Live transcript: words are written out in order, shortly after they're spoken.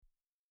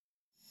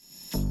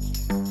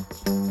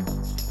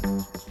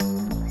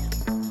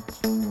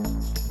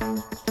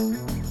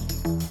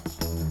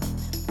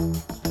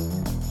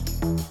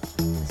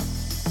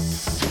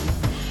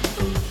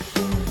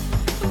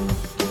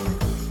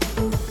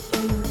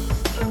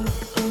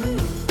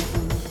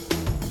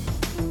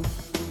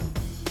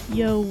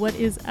Yo, what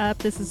is up?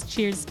 This is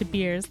Cheers to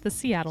Beers, the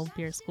Seattle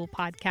Beer School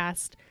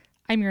podcast.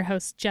 I'm your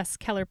host, Jess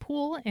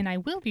Keller-Poole, and I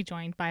will be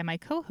joined by my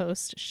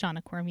co-host,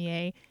 Shauna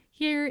Cormier,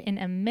 here in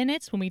a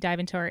minute when we dive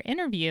into our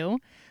interview,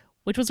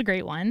 which was a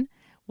great one,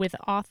 with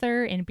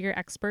author and beer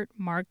expert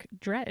Mark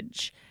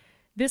Dredge.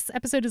 This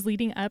episode is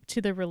leading up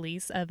to the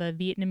release of a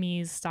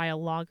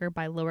Vietnamese-style lager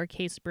by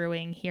Lowercase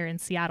Brewing here in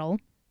Seattle,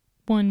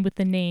 one with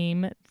the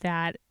name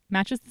that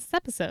matches this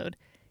episode,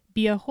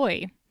 Bia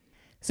Hoi.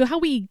 So how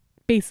we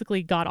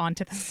basically got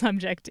onto the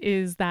subject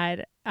is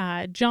that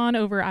John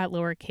over at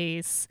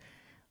Lowercase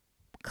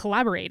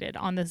collaborated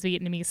on this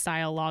Vietnamese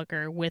style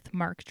lager with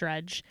Mark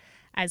Dredge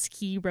as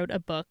he wrote a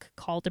book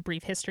called A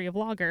Brief History of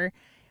Lager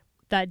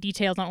that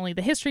details not only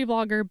the history of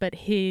lager but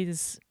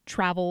his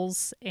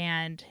travels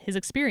and his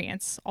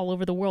experience all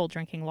over the world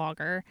drinking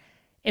lager.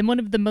 And one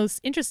of the most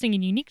interesting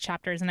and unique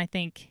chapters, and I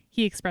think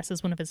he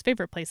expresses one of his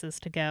favorite places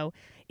to go,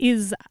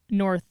 is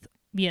North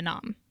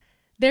Vietnam.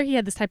 There he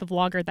had this type of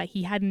lager that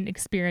he hadn't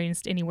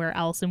experienced anywhere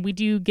else, and we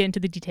do get into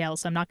the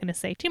details, so I'm not going to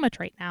say too much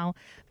right now.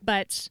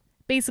 But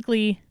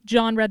basically,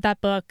 John read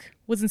that book,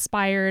 was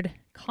inspired,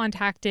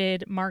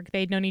 contacted Mark.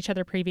 They'd known each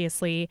other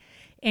previously,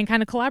 and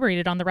kind of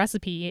collaborated on the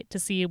recipe to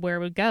see where it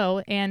would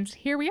go. And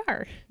here we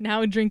are,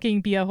 now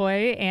drinking Bia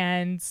Hoi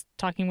and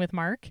talking with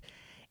Mark,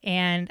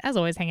 and as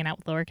always, hanging out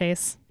with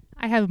Lowercase.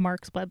 I have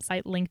Mark's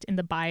website linked in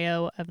the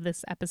bio of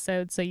this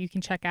episode, so you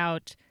can check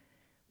out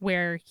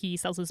where he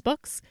sells his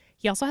books.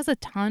 He also has a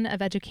ton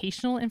of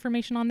educational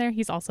information on there.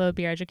 He's also a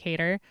beer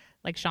educator,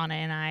 like Shauna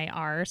and I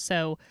are.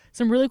 So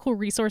some really cool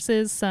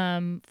resources,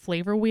 some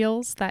flavor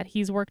wheels that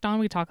he's worked on.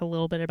 We talk a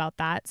little bit about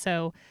that.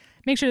 So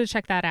make sure to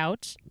check that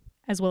out,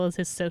 as well as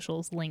his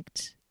socials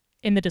linked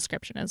in the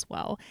description as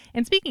well.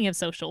 And speaking of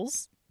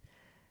socials,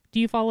 do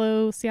you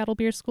follow Seattle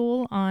Beer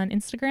School on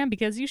Instagram?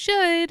 Because you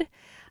should.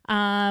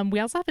 We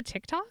also have a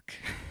TikTok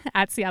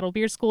at Seattle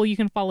Beer School. You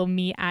can follow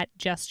me at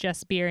Just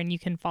Beer, and you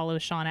can follow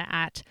Shauna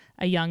at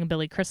A Young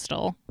Billy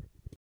Crystal.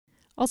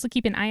 Also,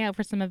 keep an eye out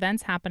for some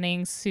events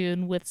happening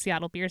soon with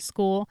Seattle Beer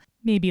School.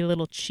 Maybe a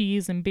little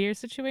cheese and beer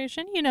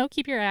situation. You know,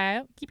 keep your eye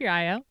out. Keep your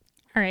eye out.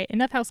 All right,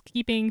 enough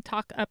housekeeping.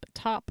 Talk up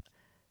top.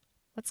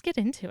 Let's get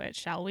into it,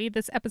 shall we?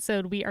 This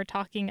episode, we are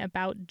talking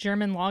about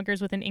German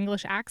lagers with an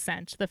English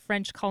accent, the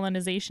French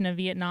colonization of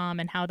Vietnam,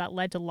 and how that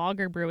led to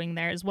lager brewing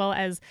there, as well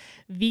as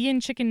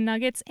vegan chicken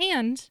nuggets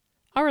and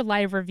our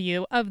live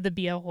review of the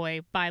Bia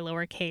Hoi by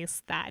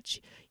Lowercase that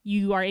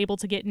you are able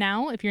to get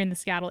now if you're in the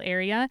Seattle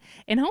area.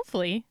 And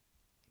hopefully,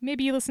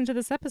 maybe you listen to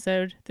this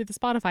episode through the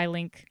Spotify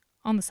link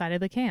on the side of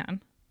the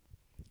can.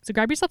 So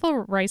grab yourself a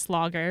rice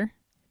lager,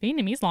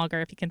 Vietnamese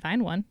lager if you can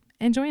find one,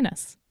 and join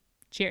us.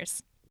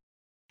 Cheers.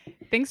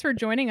 Thanks for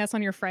joining us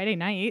on your Friday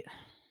night.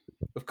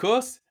 Of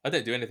course. I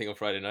don't do anything on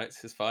Friday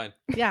nights. It's fine.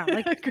 Yeah,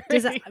 like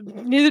Great.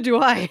 neither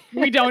do I.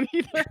 We don't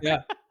either.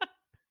 Yeah.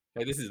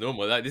 Hey, this is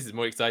normal. This is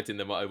more exciting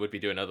than what I would be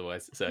doing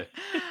otherwise. So,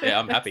 yeah,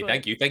 I'm happy. Excellent.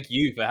 Thank you. Thank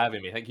you for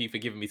having me. Thank you for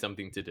giving me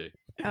something to do.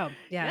 Oh,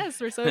 yeah.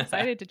 Yes, we're so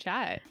excited to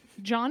chat.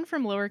 John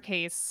from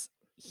Lowercase,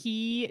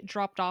 he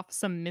dropped off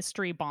some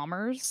mystery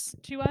bombers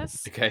to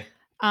us. Okay.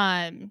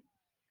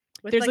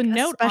 With There's like a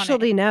note on it.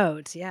 specialty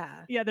note. Yeah.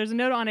 Yeah, there's a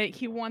note on it.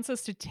 He wants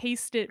us to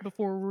taste it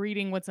before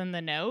reading what's in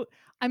the note.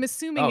 I'm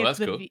assuming Oh, it's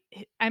that's cool.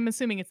 I'm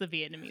assuming it's the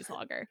Vietnamese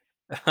lager.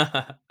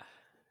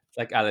 It's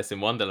like Alice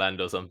in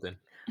Wonderland or something.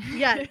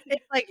 Yeah.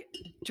 It's like,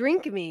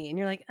 drink me. And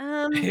you're like,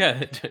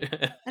 Yeah.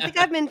 I think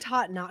I've been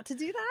taught not to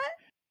do that.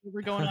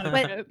 We're going on a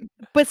But- trip.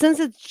 But since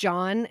it's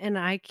John and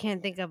I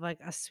can't think of like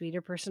a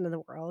sweeter person in the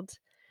world,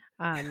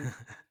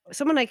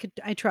 someone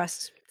I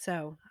trust.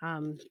 So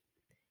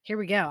here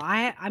we go.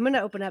 I'm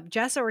gonna open up.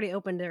 Jess already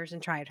opened hers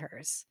and tried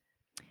hers.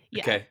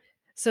 Yeah. Okay.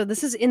 So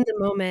this is in the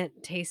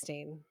moment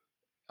tasting.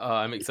 Oh,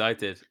 I'm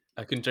excited.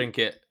 I can drink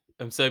it.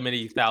 I'm so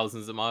many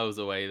thousands of miles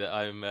away that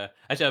I'm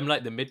actually I'm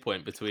like the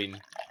midpoint between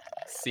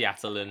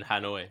Seattle and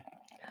Hanoi.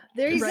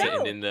 There you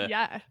Right. go.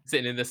 Yeah.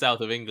 Sitting in the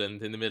south of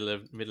England, in the middle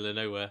of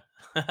nowhere.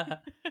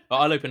 But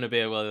I'll open a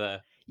beer while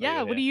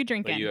Yeah. What are you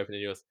drinking? While you open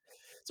yours.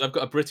 So I've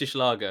got a British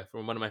lager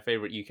from one of my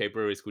favorite UK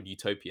breweries called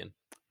Utopian.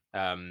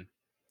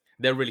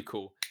 They're really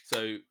cool.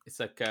 So it's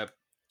like a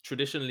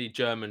traditionally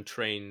German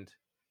trained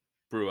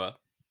brewer.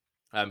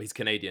 He's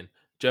Canadian,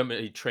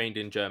 He trained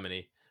in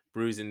Germany,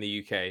 brews in the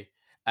UK,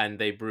 and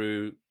they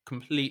brew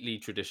completely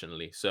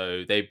traditionally.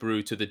 So they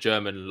brew to the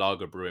German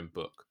lager brewing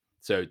book.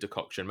 So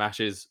decoction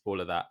mashes, all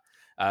of that.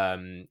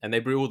 And they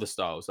brew all the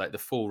styles, like the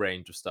full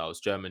range of styles,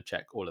 German,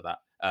 Czech, all of that,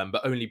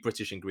 but only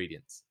British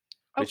ingredients,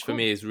 Oh, which for cool.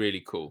 me is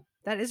really cool.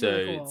 That is So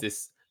really cool. it's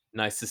this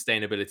nice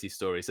sustainability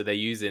story. So they're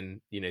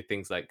using,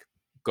 things like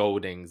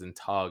Goldings and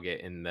Target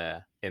in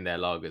their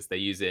lagers. They're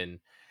using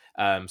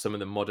some of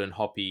the modern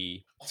hops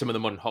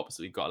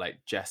that we've got, like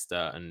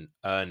Jester and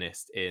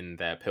Ernest, in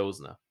their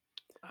Pilsner.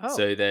 Oh.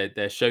 So they're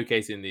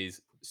showcasing these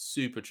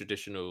super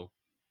traditional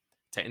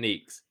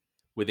techniques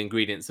with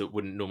ingredients that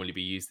wouldn't normally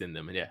be used in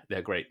them. And yeah,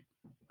 they're great.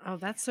 Oh,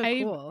 that's so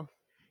I- cool.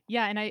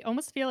 Yeah, and I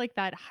almost feel like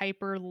that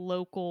hyper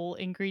local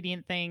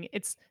ingredient thing,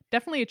 it's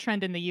definitely a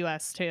trend in the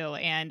US too,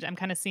 and I'm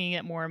kind of seeing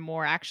it more and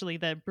more. Actually,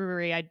 the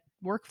brewery I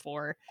work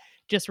for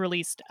just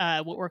released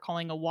what we're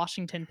calling a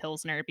Washington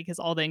Pilsner because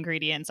all the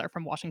ingredients are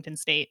from Washington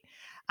State.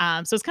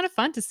 So it's kind of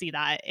fun to see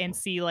that and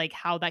see like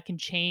how that can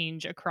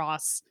change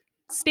across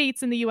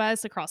states in the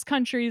US, across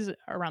countries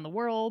around the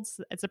world.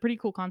 It's a pretty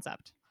cool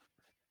concept.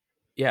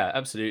 Yeah,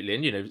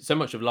 absolutely. And so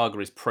much of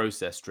lager is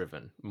process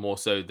driven more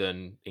so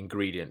than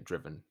ingredient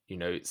driven.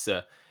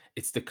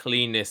 It's the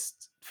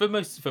cleanest for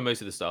most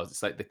of the styles.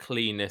 It's like the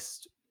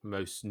cleanest,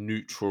 most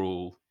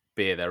neutral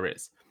beer there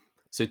is.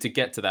 So to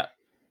get to that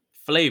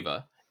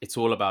flavor, it's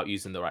all about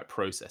using the right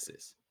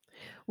processes.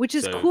 Which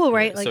is So, cool,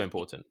 right? it's so Like,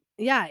 important.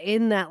 yeah,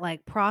 in that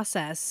like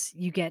process,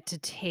 you get to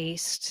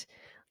taste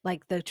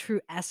like the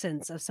true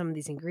essence of some of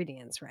these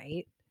ingredients,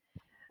 right?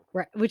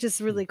 Right, which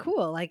is really Mhm.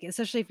 cool. Like,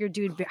 especially if you're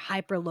doing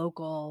hyper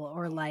local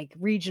or like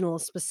regional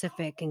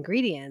specific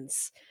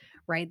ingredients,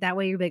 right? That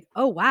way you're like,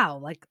 oh wow,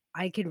 like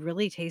I can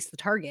really taste the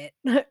target,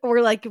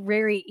 or like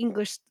very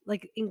English,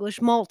 like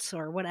English malt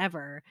or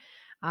whatever.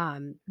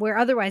 Where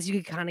otherwise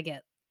you could kind of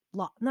get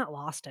not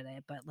lost in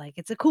it, but like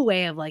it's a cool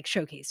way of like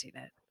showcasing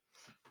it.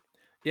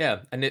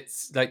 Yeah, and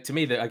it's like to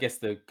me that I guess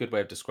the good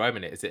way of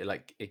describing it is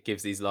it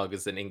gives these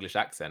lagers an English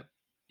accent.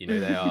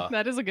 They are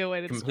That is a good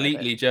way to describe it.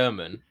 completely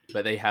German,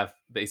 but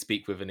they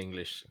speak with an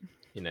English,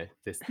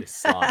 this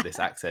slant, this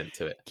accent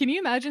to Can you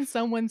imagine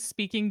someone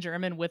speaking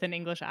German with an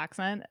English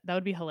accent? That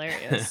would be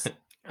hilarious.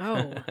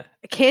 Oh,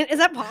 can't is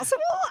that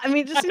possible? I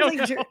mean, it just I seems don't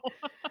like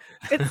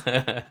it's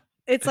it.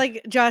 it's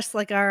like just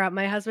like our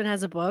my husband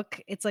has a book.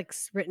 It's like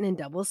written in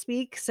double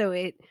speak, so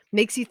it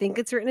makes you think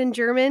it's written in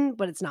German,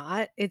 but it's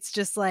not. It's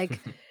just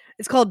like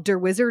it's called Der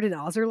Wizard in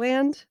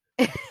Ozerland,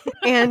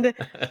 and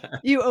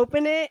you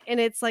open it and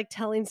it's like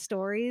telling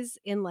stories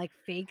in like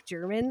fake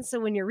German. So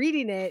when you're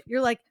reading it,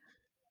 you're like,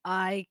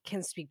 I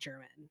can speak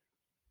German.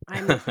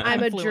 I'm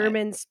I'm a fluent.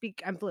 German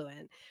speak. I'm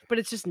fluent, but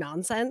it's just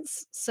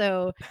nonsense.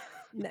 So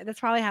that's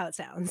probably how it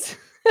sounds.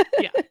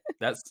 Yeah.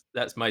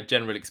 That's my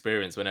general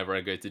experience whenever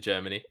I go to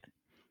Germany.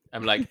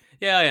 I'm like,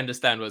 yeah, I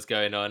understand what's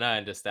going on. I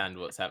understand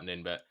what's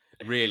happening, but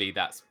really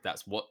that's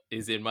what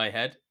is in my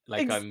head.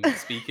 Like Ex- I'm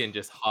speaking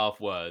just half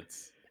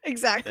words. They're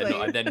exactly.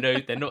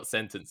 not they're not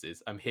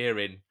sentences. I'm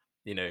hearing,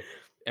 you know,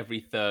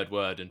 every third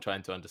word and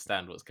trying to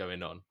understand what's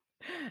going on.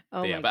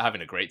 Oh But yeah, my. but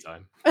having a great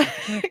time.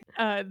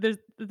 There's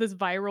this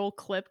viral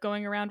clip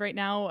going around right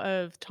now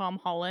of Tom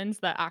Holland,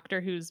 the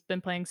actor who's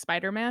been playing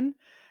Spider-Man,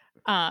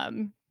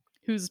 um,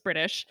 who's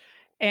British,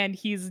 and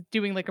he's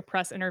doing like a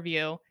press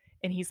interview,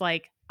 and he's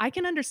like, "I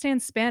can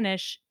understand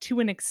Spanish to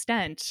an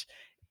extent,"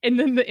 and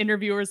then the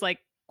interviewer's like,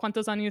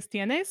 "¿Cuántos años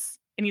tienes?"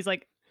 And he's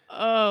like,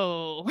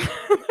 "Oh,"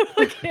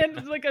 like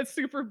and like a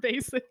super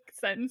basic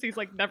sentence. He's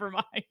like, "Never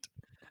mind."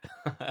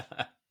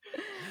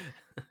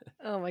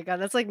 Oh my god,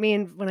 that's like me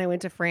and when I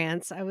went to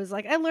France. I was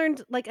like, I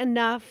learned like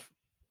enough,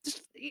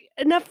 just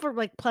enough for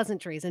like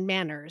pleasantries and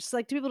manners,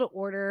 like to be able to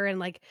order and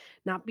like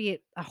not be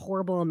a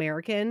horrible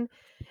American.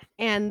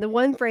 And the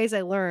one phrase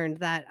I learned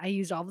that I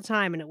used all the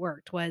time and it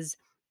worked was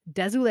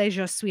 "Désolé,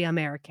 je suis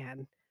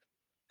américain,"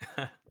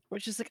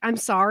 which is like, I'm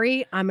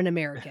sorry, I'm an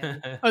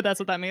American. Oh, that's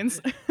what that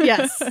means.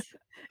 Yes.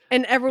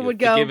 And everyone You're would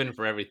go, forgiven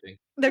for everything.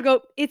 they'd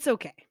go, "It's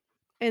okay."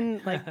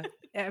 And, like,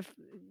 if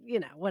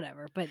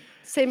whatever, but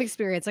same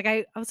experience, like,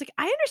 I was like,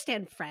 "I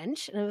understand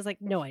French," and I was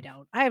like, "No, I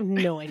don't. I have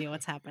no idea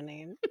what's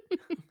happening."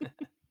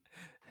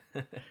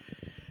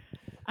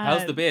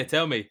 How's uh, the beer?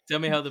 Tell me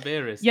how the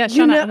beer is. yeah,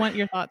 You Shauna, know I want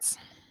your thoughts.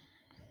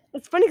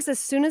 it's funny because as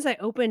soon as I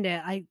opened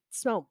it, I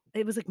smelled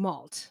it was like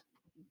malt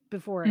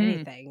before Mm.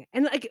 anything,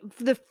 and, like,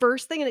 the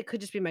first thing and it could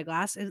just be my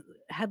glass, it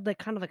had, like,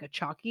 kind of like a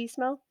chalky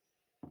smell.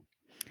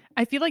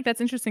 I feel like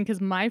that's interesting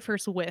because my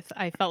first whiff,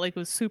 I felt like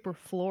was super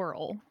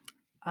floral.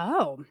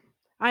 Oh.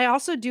 I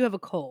also do have a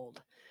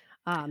cold,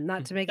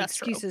 not to make That's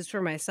true. excuses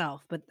for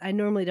myself, but I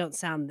normally don't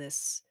sound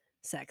this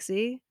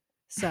sexy,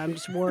 so I'm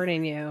just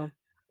warning you.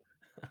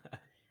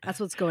 That's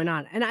what's going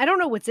on, and I don't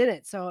know what's in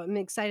it, so I'm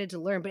excited to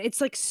learn, but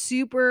it's, like,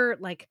 super,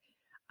 like,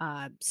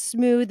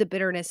 smooth, the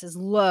bitterness is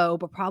low,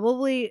 but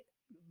probably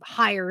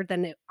higher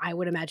than I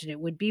would imagine it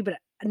would be, but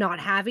not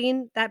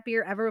having that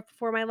beer ever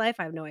before in my life,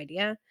 I have no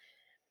idea.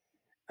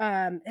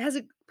 It has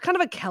a kind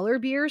of a Keller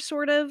beer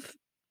sort of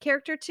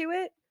character to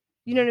it,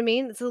 you know Mhm. what I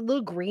mean? It's a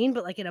little green,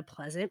 but, like, in a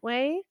pleasant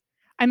way.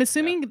 I'm Yeah.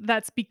 assuming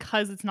that's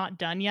because it's not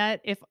done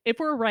yet. If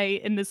we're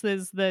right and this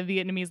is the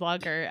Vietnamese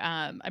lager,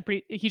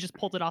 he just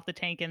pulled it off the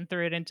tank and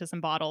threw it into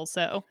some bottles.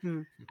 So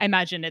Hmm. I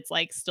imagine it's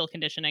like still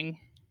conditioning.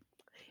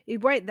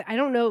 Right, I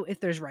don't know if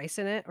there's rice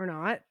in it or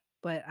not,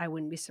 but I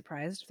wouldn't be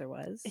surprised if there It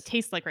was.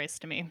 tastes like rice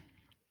to me.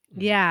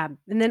 Mhm. Yeah,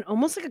 and then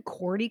almost like a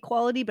cordy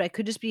quality, but I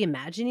could just be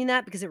imagining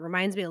that because it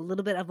reminds me a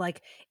little bit of,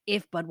 like,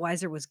 if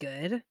Budweiser was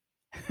good.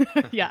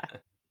 Yeah.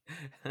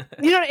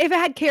 If it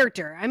had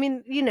character. I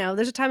mean,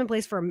 there's a time and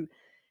place for,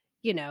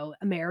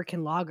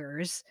 American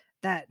lagers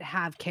that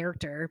have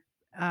character.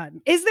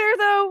 Is there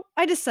though?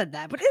 I just said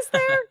that, but is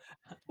there?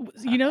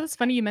 It's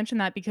funny you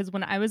mentioned that because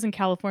when I was in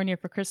California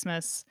for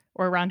Christmas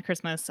or around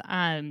Christmas,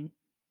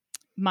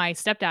 my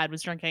stepdad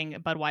was drinking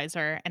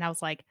Budweiser and I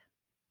was like,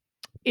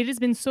 it has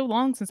been so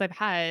long since I've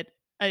had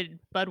a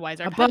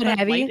Budweiser. A I've had Bud Bud Light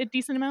Heavy. a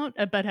decent amount,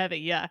 a Bud Heavy,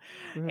 yeah.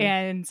 Mhm.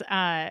 And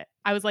I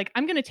was like,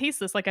 I'm gonna taste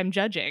this like I'm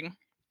judging.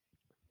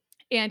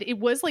 And it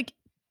was like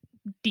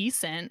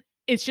decent.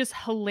 It's just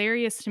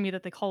hilarious to me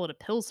that they call it a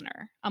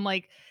Pilsner. I'm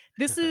like,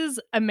 this is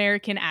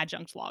American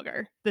adjunct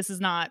lager. This is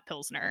not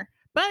Pilsner.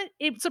 But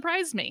it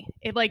surprised me.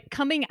 It like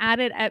coming at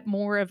it at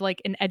more of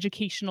like an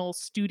educational,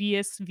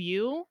 studious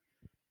view.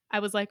 I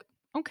was like,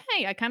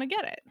 okay, I kind of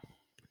get it.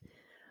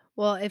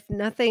 Well, if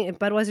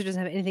Budweiser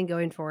doesn't have anything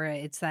going for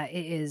it, it's that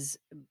it is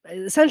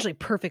essentially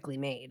perfectly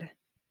made.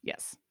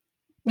 Yes.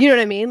 You know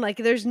what I mean? Like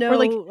Or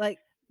like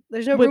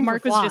there's no what room for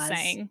Mark was just flaws.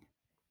 saying.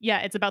 Yeah,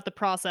 it's about the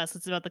process,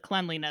 it's about the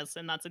cleanliness,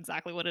 and that's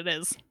exactly what it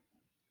is.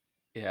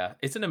 Yeah,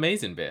 it's an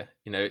amazing beer.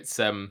 It's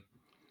I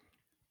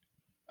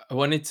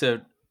wanted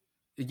to.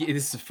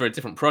 This is for a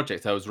different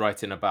project. I was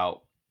writing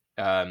about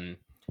um,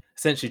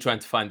 essentially trying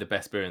to find the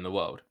best beer in the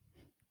world.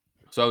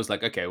 So I was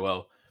like, okay,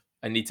 well,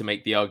 I need to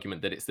make the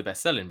argument that it's the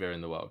best-selling beer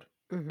in the world,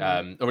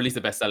 Mhm. or at least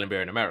the best-selling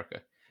beer in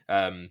America.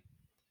 Um,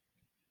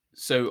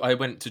 so I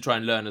went to try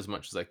and learn as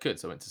much as I could.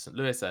 So I went to St.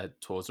 Louis. I had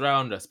tours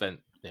around.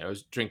 I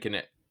was drinking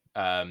it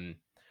um,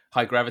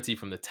 high gravity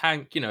from the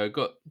tank. I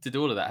did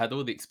all of that. Had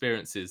all the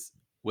experiences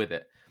with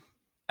it,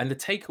 and the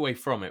takeaway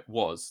from it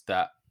was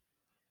that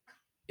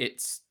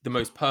it's the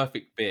most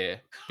perfect beer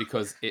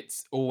because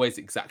it's always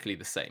exactly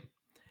the same,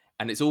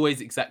 and it's always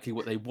exactly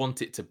what they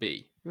want it to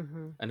be.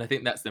 Mhm. And I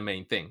think that's the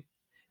main thing.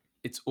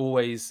 It's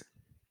always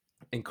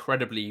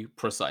incredibly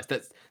precise.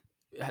 That's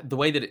the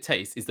way that it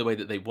tastes is the way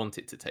that they want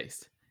it to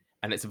taste,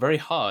 and it's very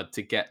hard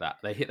to get that.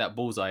 They hit that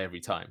bullseye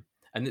every time,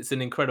 and it's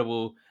an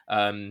incredible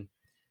thing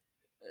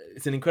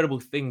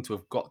to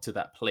have got to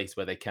that place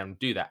where they can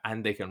do that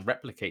and they can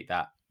replicate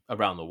that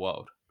around the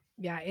world.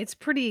 Yeah, it's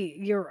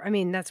pretty I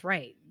mean, that's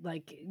right.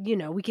 Like,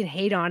 we can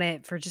hate on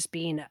it for just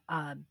being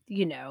a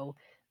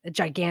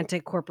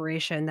gigantic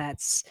corporation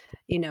that's,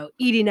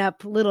 eating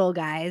up little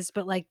guys,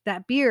 but like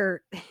that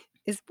beer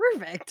is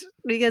perfect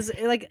because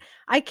like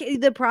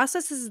the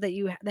processes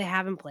that they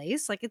have in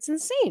place, like it's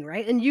insane,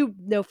 right? And you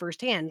know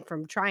firsthand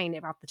from trying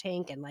it off the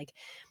tank and like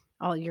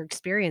all your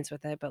experience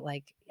with it, but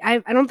like I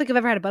don't think I've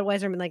ever had a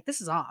Budweiser and been like,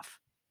 this is off.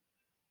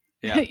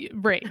 Yeah.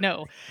 Right,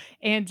 no.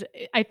 And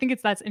I think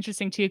that's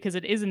interesting too because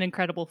it is an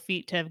incredible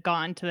feat to have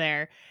gone to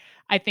there.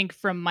 I think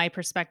from my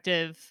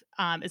perspective,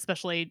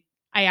 especially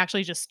I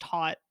actually just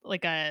taught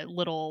like a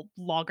little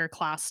lager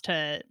class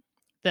to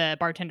the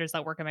bartenders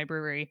that work at my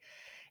brewery,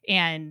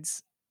 and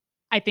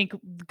I think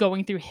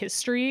going through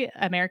history,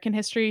 American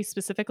history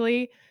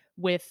specifically,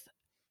 with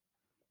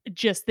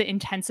just the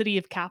intensity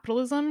of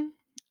capitalism,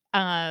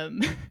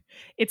 um,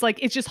 it's like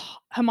it's just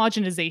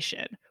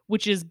homogenization,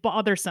 which is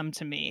bothersome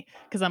to me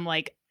because I'm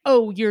like,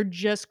 oh, you're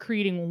just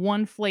creating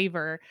one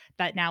flavor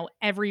that now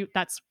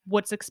that's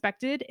what's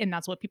expected and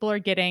that's what people are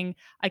getting.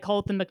 I call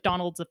it the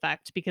McDonald's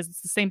effect because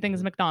it's the same thing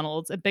as Mhm.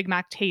 McDonald's. A Big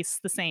Mac tastes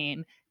the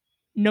same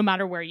no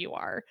matter where you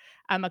are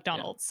at Yeah.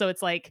 McDonald's. So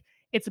it's like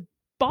it's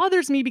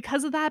bothers me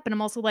because of that, but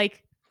I'm also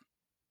like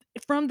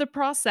from the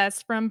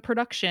process, from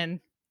production,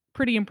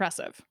 pretty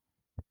impressive.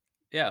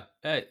 Yeah.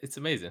 It's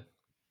amazing.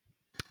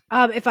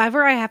 If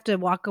ever I have to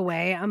walk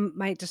away, I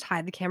might just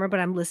hide the camera,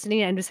 but I'm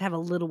listening and just have a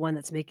little one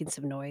that's making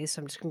some noise,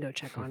 so I'm just gonna go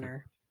check on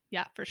her.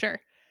 Yeah, for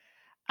sure.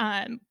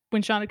 When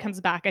Shauna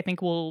comes back, I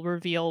think we'll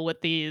reveal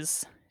what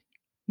these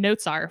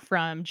notes are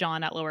from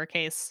John at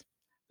lowercase.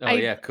 Oh I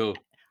yeah, cool.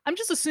 I'm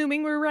just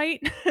assuming we're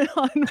right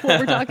on what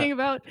we're talking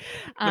about.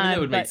 I mean, that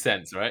would make But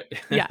sense, right?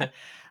 yeah.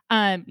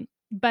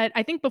 But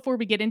I think before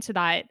we get into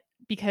that,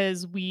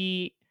 because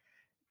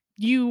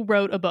you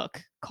wrote a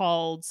book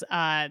called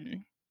A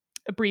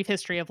Brief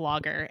History of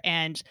Lager,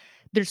 and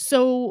there's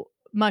so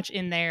much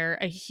in there,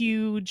 a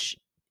huge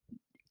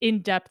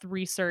in-depth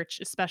research,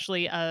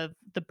 especially of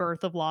the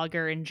birth of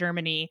lager in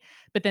Germany,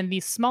 but then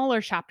these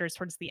smaller chapters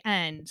towards the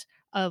end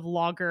of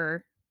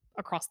lager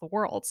across the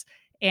world.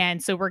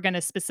 And so we're going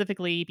to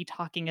specifically be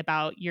talking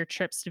about your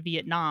trips to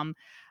Vietnam.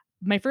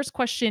 My first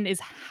question is,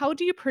 how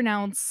do you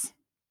pronounce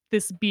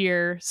this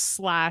beer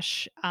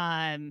slash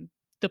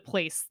the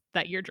place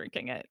that you're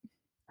drinking it?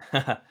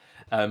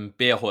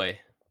 Beer Hoy.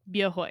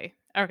 Bia Hoi.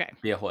 Okay.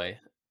 Beer Hoy.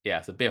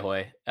 Yeah, so Beer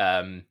Hoy.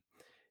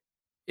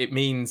 It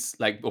means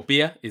like, well,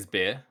 beer is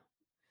beer,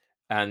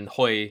 and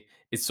Hoy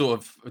is sort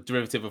of a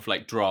derivative of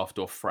like draft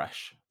or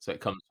fresh. So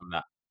it comes from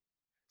that.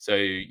 So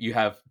you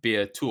have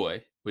beer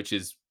Toy, which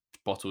is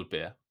bottled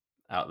beer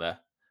out there,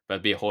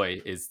 but beer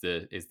Hoy is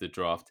the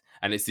draft,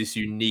 and it's this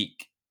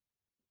unique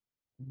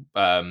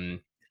um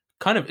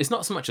kind of. It's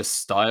not so much a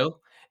style;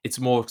 it's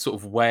more sort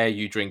of where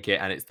you drink it,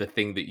 and it's the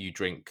thing that you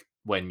drink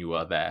when you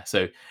are there.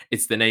 So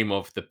it's the name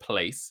of the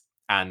place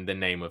and the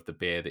name of the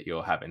beer that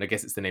you're having. I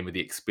guess it's the name of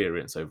the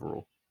experience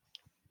overall.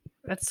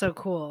 That's so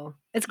cool.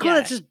 It's cool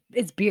that Yeah.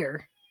 it's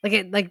beer. Like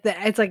it like the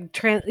it's like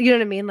you know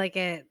what I mean? Like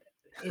it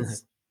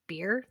is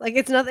beer. Like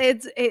it's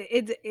nothing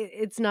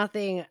it's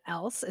nothing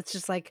else. It's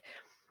just like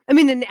I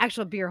mean an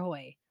actual beer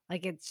hoy.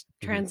 Like it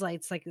Mhm.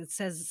 translates, like it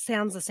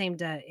sounds the same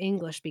to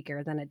English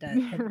speaker than it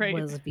Right.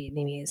 was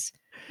Vietnamese.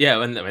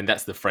 Yeah, and I mean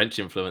that's the French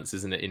influence,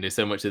 isn't it?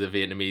 So much of the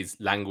Vietnamese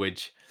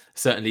language,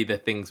 certainly the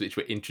things which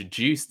were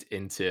introduced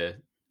into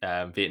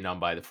Vietnam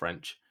by the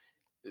French,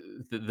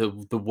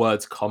 the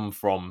words come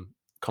from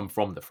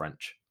the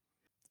French.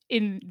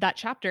 In that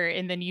chapter,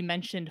 and then you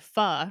mentioned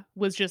pho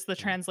was just the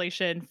Mhm.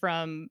 translation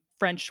from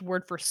French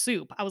word for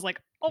soup. I was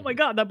like, "Oh my Mhm.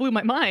 god, that blew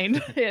my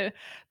mind." Yeah.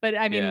 But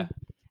I Yeah. mean,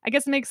 I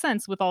guess it makes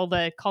sense with all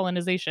the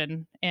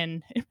colonization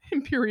and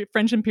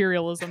French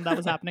imperialism that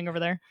was happening over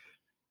there.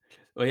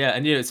 Well, yeah,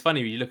 and it's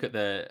funny when you look at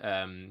the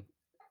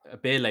a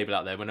beer label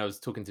out there. When I was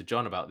talking to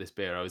John about this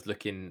beer, I was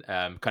looking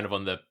kind of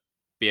on the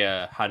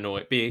Beer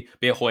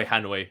Hoi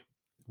Hanoi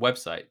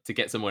website to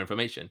get some more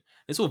information.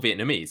 It's all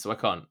Vietnamese, so I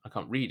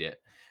can't read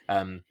it.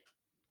 Um,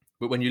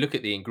 but when you look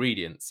at the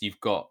ingredients, you've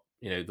got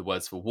the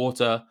words for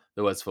water,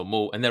 the words for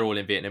malt, and they're all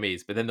in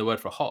Vietnamese. But then the word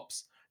for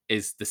hops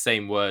is the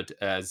same word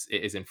as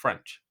it is in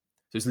French,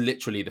 so it's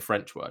literally the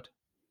French word.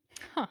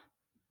 Huh,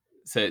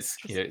 So it's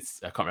interesting.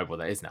 it's I can't remember what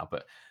that is now,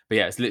 but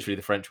yeah, it's literally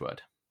the French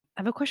word.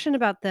 I have a question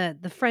about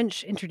the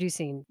French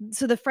introducing.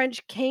 So the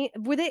French came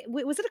were they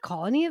was it a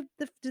colony of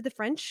did the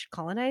French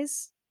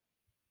colonize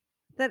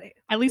that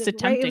At least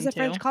right? It was attempting a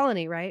French to.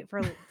 colony, right?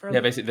 For Yeah,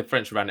 basically the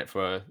French ran it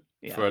for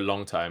Yeah. a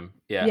long time.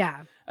 Yeah.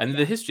 yeah. And the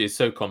Yeah. history is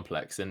so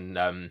complex and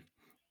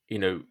you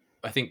know,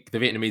 I think the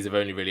Vietnamese have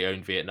only really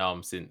owned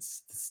Vietnam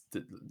since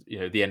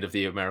the end of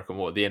the American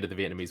War, the end of the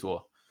Vietnamese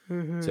War.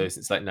 So Mhm.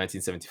 since like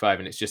 1975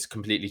 and it's just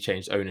completely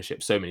changed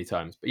ownership so many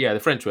times. But yeah, the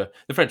French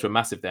were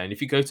massive there. And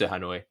if you go to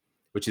Hanoi,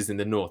 which is in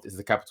the north, is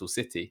the capital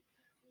city,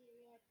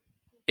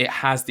 it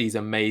has these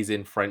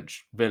amazing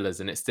French villas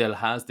and it still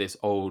has this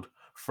old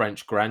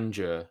French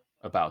grandeur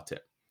about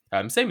it.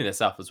 Same in the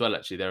south as well.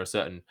 Actually, there are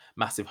certain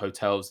massive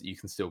hotels that you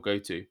can still go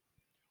to,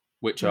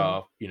 which Mhm.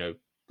 are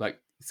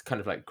like it's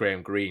kind of like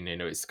Graham Greene.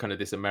 It's kind of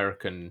this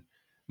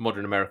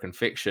modern American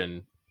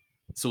fiction.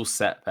 It's all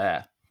set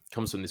there.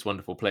 Comes from this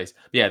wonderful place.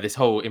 But yeah, this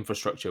whole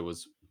infrastructure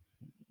was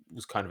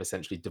kind of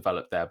essentially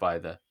developed there by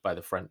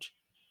the French.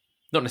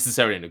 Not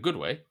necessarily in a good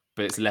way,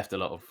 but it's left a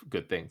lot of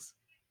good things.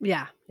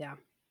 Yeah, yeah.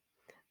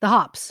 The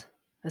hops,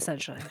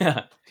 essentially.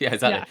 Yeah,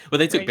 exactly. Yeah, Well,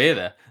 they took right. beer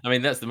there. I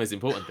mean, that's the most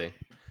important thing.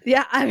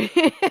 Yeah, I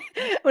mean,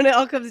 when it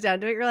all comes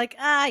down to it, you're like,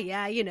 "Ah,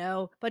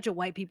 yeah, bunch of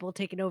white people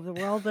taking over the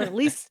world, but at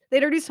least they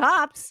introduced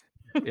hops."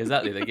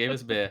 Exactly, they gave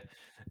us beer.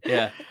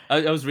 Yeah, I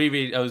was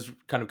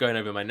kind of going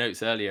over my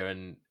notes earlier,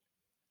 and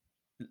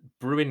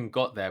brewing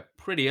got there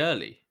pretty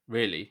early,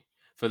 really,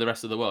 for the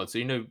rest of the world. So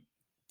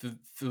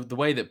the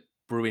way that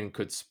brewing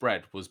could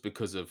spread was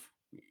because of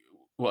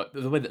what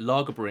the way that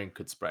lager brewing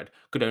could spread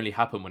could only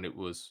happen when it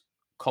was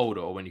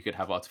colder or when you could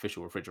have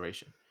artificial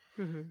refrigeration.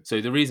 Mhm.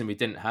 So the reason we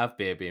didn't have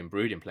beer being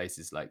brewed in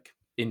places like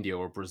India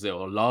or Brazil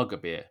or lager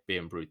beer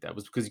being brewed there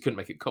was because you couldn't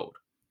make it cold.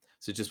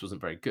 So it just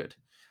wasn't very good.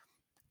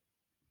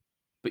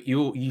 But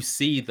you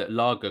see that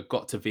lager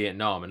got to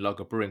Vietnam and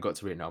lager brewing got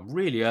to Vietnam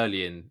really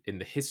early in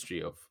the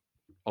history of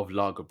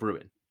lager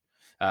brewing.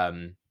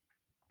 Um,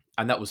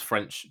 and that was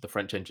the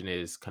French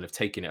engineers kind of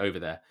taking it over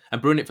there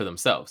and brewing it for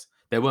themselves.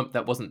 That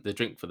wasn't the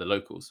drink for the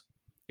locals.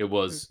 It Mm.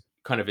 was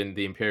kind of in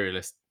the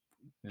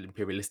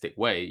imperialistic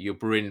way. You're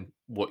brewing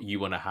what you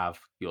want to have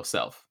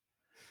yourself.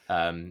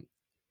 Um,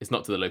 it's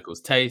not to the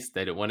locals' taste.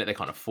 They don't want it. They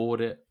can't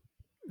afford it.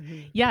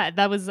 Mhm. Yeah,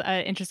 that was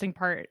an interesting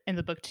part in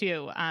the book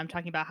too.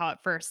 Talking about how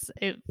at first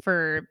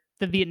for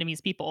the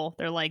Vietnamese people,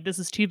 they're like, "This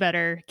is too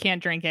better,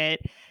 can't drink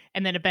it,"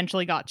 and then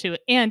eventually got to,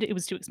 and it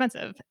was too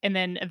expensive, and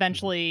then Mhm.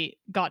 eventually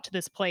got to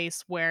this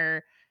place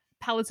where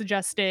palates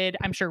adjusted.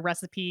 I'm sure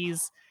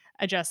recipes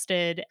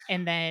adjusted,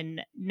 and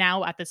then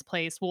now at this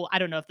place, well, I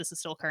don't know if this is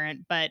still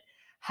current, but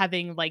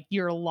having like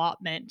your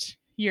allotment,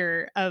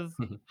 your of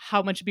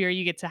how much beer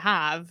you get to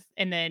have,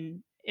 and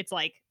then it's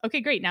like,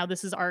 okay, great. Now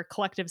this is our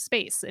collective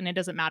space. And it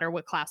doesn't matter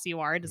what class you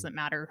are. It doesn't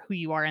matter who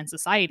you are in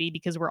society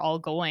because we're all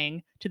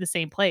going to the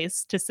same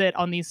place to sit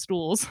on these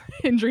stools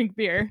and drink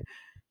beer.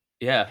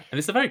 Yeah, and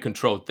it's a very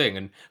controlled thing.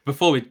 And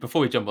before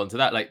we jump onto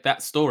that, like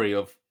that story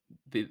of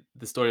the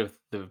story of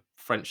the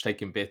French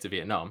taking beer to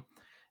Vietnam,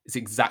 is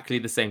exactly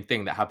the same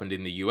thing that happened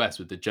in the US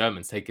with the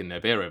Germans taking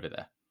their beer over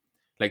there.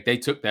 Like they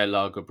took their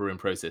lager brewing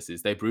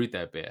processes, they brewed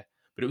their beer,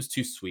 but it was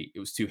too sweet, it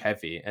was too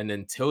heavy, and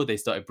until they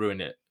started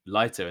brewing it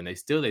lighter, and they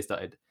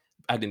started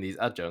adding these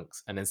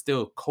adjuncts, and then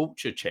still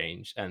culture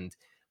changed and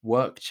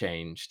work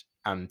changed,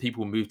 and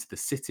people moved to the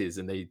cities,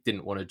 and they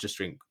didn't want to just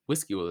drink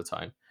whiskey all the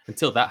time.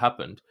 Until that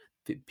happened,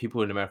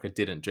 people in America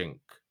didn't drink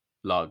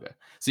lager.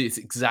 So it's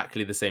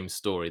exactly the same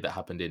story that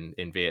happened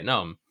in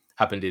Vietnam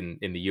happened in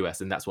the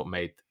US, and that's what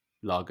made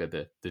lager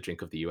the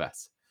drink of the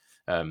US,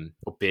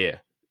 or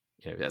beer.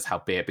 That's how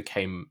beer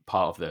became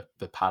part of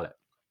the palate.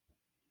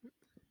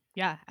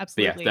 Yeah,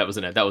 But yeah, absolutely. that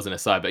was an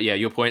aside. But yeah,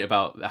 your point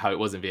about how it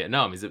was in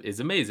Vietnam is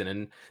amazing,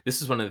 and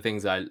this is one of the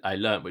things I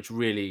learned, which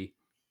really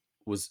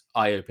was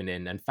eye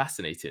opening and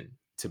fascinating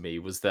to me,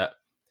 was that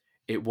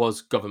it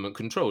was government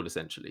controlled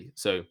essentially.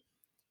 So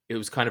it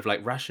was kind of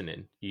like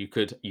rationing. You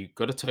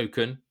got a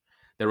token.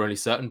 There were only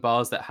certain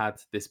bars that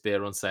had this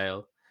beer on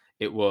sale.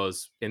 it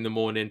was in the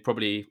morning,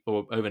 probably,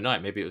 or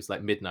overnight, maybe it was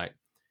like midnight.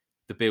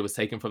 The beer was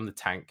taken from the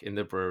tank in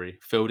the brewery,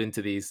 filled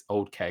into these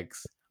old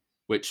kegs,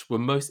 which were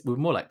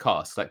more like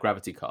casks, like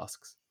gravity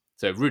casks.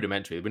 So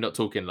rudimentary. We're not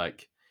talking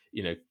like,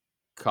 you know,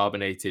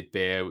 carbonated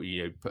beer,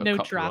 put a No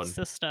coupler draft on.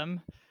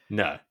 system.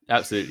 No,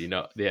 absolutely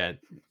not. Yeah,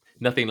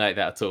 nothing like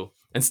that at all.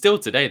 And still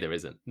today there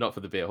isn't, not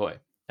for the Beer Hoy.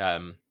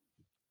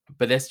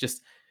 But there's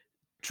just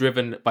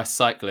driven by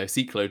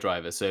cyclo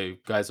drivers, so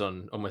guys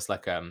on almost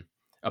like a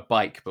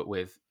bike, but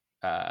with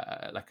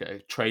like a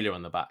trailer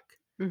on the back.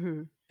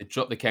 Hmm. They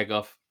drop the keg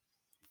off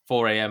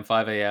 4 a.m.,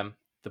 5 a.m.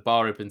 The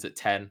bar opens at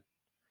 10.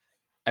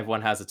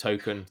 Everyone has a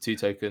token, 2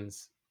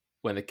 tokens.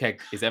 When the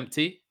keg is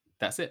empty,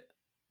 that's it.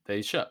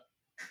 They shut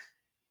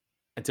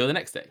until the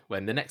next day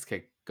when the next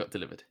keg got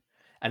delivered.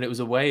 And it was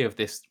a way of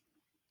this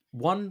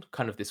one,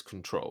 kind of this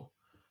control,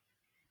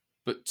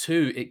 but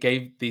two, it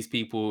gave these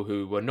people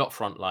who were not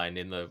frontline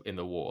in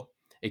the war,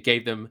 it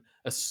gave them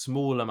a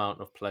small amount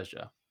of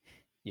pleasure,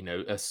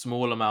 a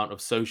small amount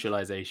of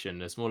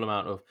socialization, a small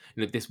amount of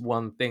this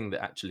one thing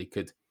that actually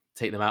could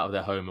take them out of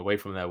their home, away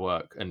from their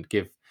work, and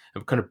give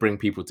and kind of bring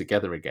people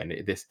together again.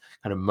 This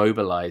kind of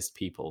mobilized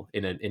people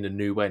in a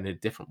new way, in a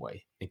different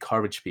way,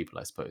 encourage people,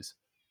 I suppose.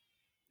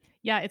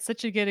 Yeah, it's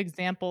such a good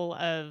example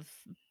of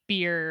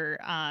beer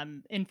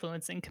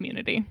influencing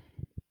community.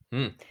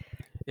 Mm,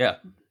 yeah.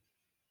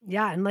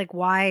 Yeah, and like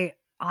why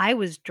I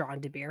was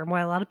drawn to beer and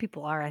why a lot of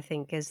people are, I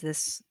think, is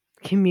this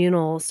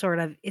communal sort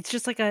of it's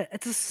just like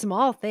it's a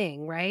small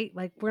thing, right?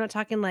 Like we're not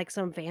talking like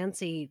some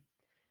fancy,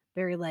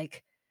 very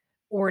like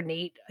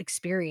ornate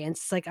experience.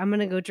 It's like I'm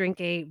gonna go drink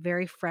a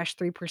very fresh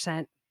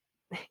 3%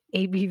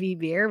 ABV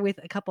beer with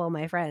a couple of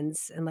my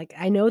friends. And like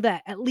I know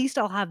that at least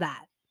I'll have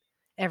that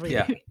every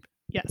Yeah, day.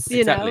 Yes.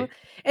 You know? exactly.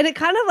 And it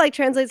kind of like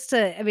translates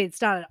to I mean,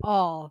 it's not at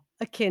all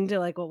akin to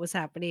like what was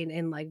happening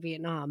in like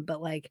Vietnam,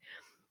 but like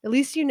at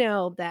least you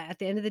know that at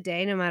the end of the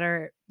day, no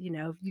matter,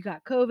 if you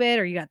got COVID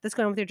or you got this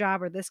going on with your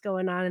job or this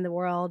going on in the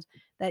world,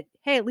 that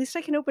hey, at least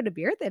I can open a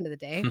beer at the end of the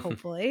day,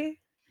 hopefully.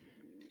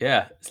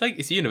 Yeah,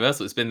 it's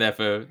universal. It's been there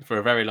for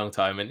a very long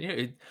time,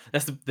 and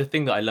that's the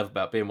thing that I love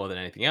about beer more than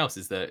anything else,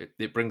 is that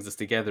it brings us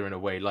together in a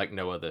way like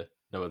no other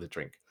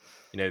drink.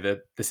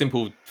 The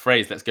simple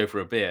phrase "let's go for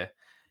a beer"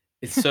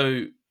 is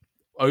so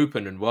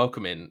open and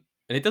welcoming,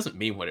 and it doesn't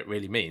mean what it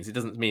really means. It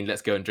doesn't mean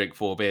let's go and drink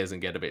 4 beers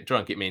and get a bit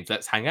drunk. It means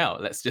let's hang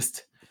out. Let's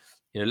just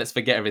let's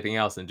forget everything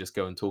else and just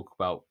go and talk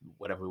about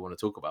whatever we want to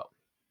talk about.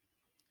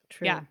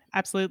 Yeah, True.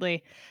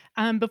 absolutely.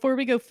 Before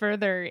we go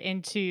further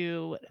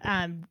into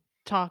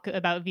talk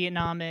about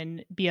Vietnam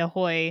and Bia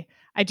Hoi,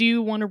 I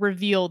do want to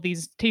reveal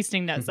these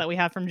tasting notes that we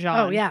have from Oh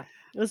John. yeah.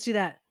 Let's do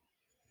that.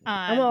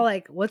 I'm all Um,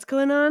 like, what's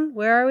going on?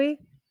 Where are we?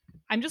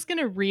 I'm just going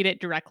to read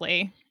it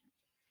directly.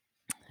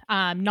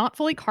 Not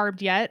fully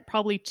carbed yet,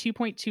 probably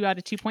 2.2 out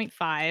of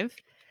 2.5.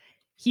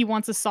 He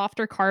wants a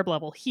softer carb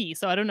level.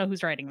 So I don't know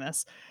who's writing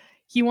this.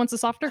 He wants a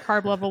softer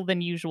carb level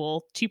than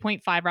usual,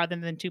 2.5 rather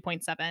than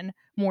 2.7.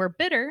 More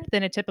bitter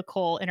than a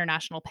typical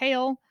international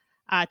pale,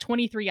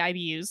 23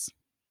 IBUs.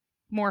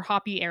 More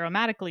hoppy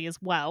aromatically as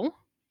well.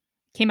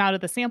 Came out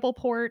of the sample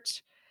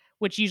port,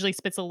 which usually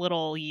spits a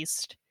little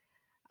yeast.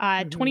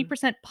 Hmm.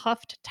 20%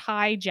 puffed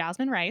Thai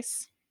jasmine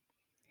rice.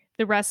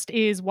 The rest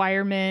is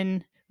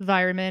Weyermann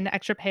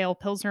extra pale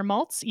Pilsner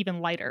malts, even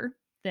lighter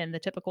than the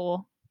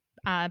typical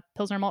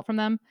Pilsner malt from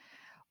them.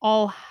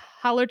 All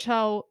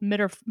Hallertau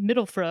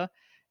Mittelfrüh,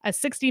 a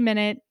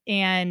 60-minute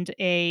and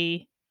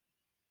I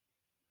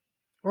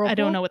don't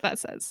Whirlpool? know what that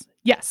says.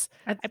 Yes,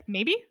 I,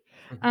 maybe.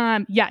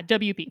 Mhm. Yeah,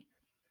 WP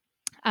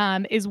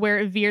is where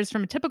it veers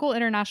from a typical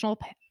international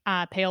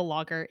pale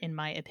lager, in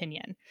my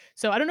opinion.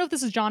 So I don't know if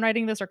this is John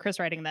writing this or Chris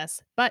writing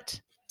this, but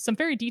some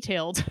very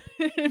detailed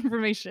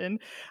information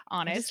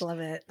on I just it. love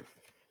it.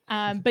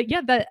 But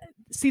yeah,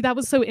 that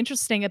was so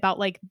interesting about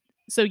like,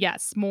 so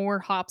yes, more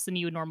hops than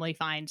you would normally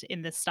find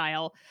in this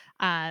style.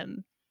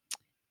 Um,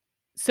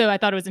 so I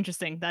thought it was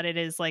interesting that it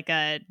is like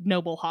a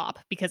noble hop,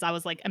 because I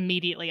was like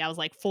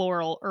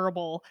floral,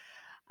 herbal,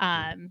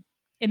 um,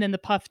 and then the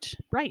puffed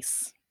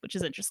rice, which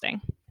is interesting.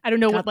 I don't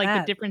know what Got like the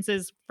that. difference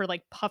is for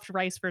like puffed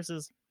rice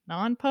versus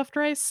non-puffed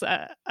rice.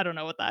 I don't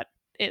know what that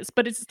is,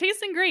 but it's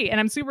tasting great, and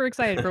I'm super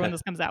excited for when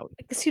this comes out.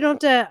 I guess you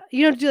don't have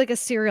to do like a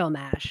cereal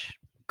mash.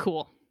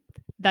 Cool.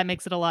 That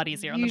makes it a lot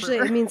easier on the Usually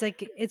brewer. it means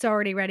like it's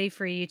already ready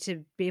for you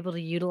to be able to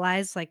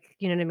utilize, like,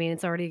 you know what I mean?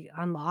 It's already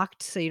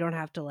unlocked, so you don't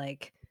have to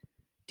like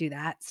do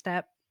that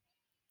step.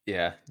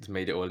 Yeah, it's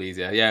made it all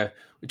easier. Yeah,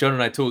 John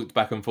and I talked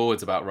back and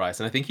forwards about rice,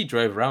 and I think he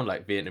drove around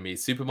like Vietnamese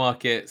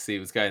supermarkets. He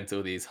was going to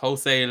all these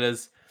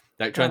wholesalers,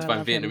 like trying God, to I find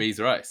love him.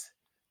 Vietnamese rice.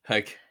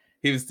 Like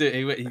he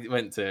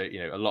went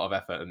to a lot of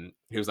effort, and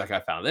he was like, I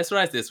found this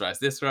rice, this rice,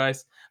 this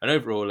rice, and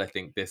overall, I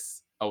think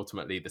this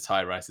ultimately the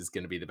Thai rice is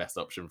going to be the best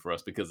option for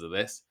us because of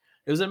this.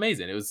 It was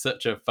amazing. It was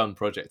such a fun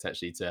project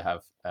actually to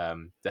have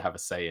a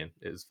say in.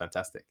 It was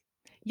fantastic.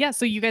 Yeah,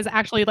 so you guys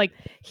actually like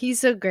He's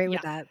so great yeah,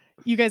 with that.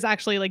 you guys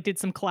actually like did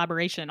some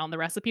collaboration on the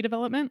recipe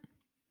development?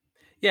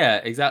 Yeah,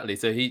 exactly.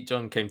 So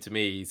John came to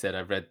me. He said,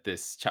 "I've read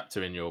this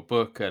chapter in your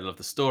book. I love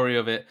the story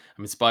of it.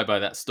 I'm inspired by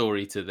that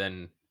story to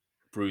then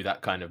brew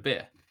that kind of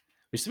beer,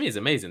 which to me is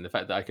amazing. The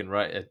fact that I can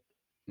write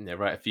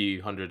a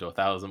few hundred or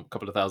thousand,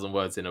 couple of thousand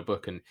words in a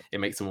book, and it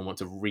makes someone want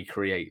to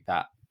recreate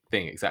that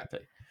thing exactly.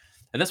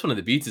 And that's one of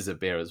the beauties of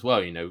beer as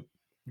well.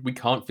 We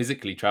can't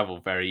physically travel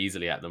very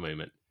easily at the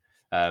moment.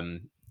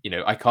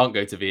 I can't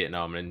go to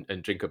Vietnam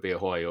and drink a beer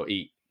Hoy or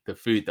eat the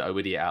food that I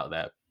would eat out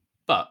there,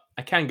 but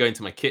I can go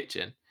into my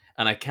kitchen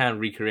and I can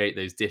recreate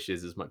those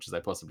dishes as much as I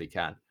possibly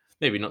can.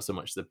 Maybe not so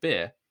much the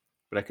beer,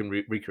 but I can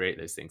recreate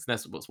those things. And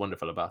that's what's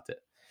wonderful about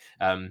it.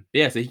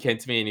 Yeah, so he came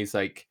to me and he's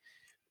like,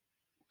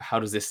 how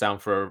does this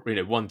sound for,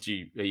 one,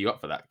 are you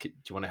up for that? Do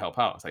you want to help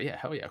out? I was like, yeah,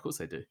 hell yeah, of course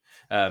I do.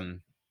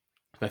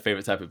 My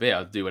favorite type of beer.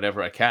 I'll do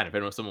whatever I can.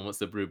 If someone wants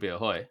to brew beer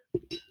Hoy,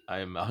 I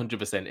am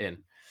 100% in.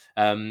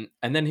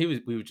 And then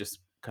we were just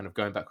kind of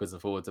going backwards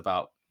and forwards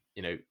about,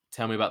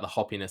 tell me about the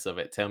hoppiness of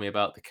it. Tell me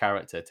about the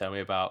character. Tell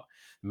me about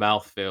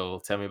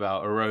mouthfeel. Tell me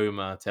about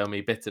aroma. Tell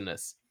me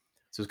bitterness.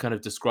 So it's kind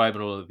of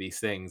describing all of these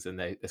things, and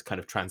it's kind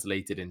of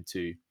translated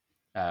into,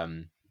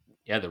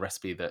 the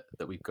recipe that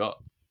we've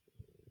got.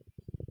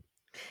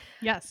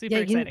 Yeah, super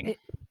exciting.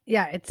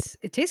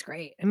 It tastes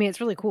great. I mean, it's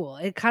really cool.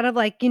 It kind of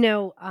like,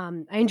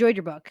 I enjoyed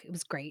your book. It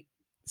was great.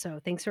 So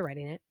thanks for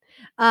writing it.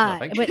 Well,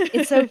 thank you. But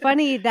it's so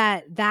funny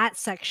that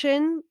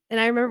section, and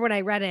I remember when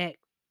I read it,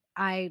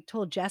 I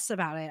told Jess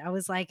about it. I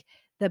was like,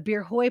 the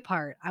beer Hoy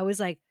part. I was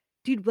like,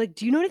 dude, like,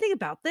 do you know anything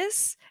about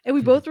this? And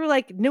we both were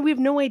like, no, we have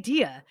no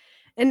idea.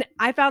 And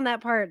I found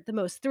that part the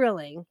most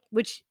thrilling,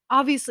 which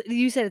obviously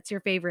you said it's your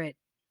favorite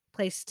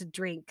place to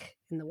drink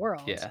in the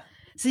world. Yeah.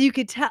 So you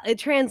could tell it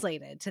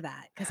translated to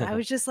that because I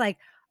was just like,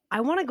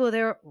 I want to go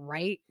there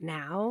right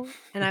now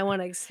and I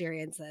want to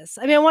experience this.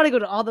 I mean, I want to go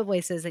to all the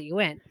places that you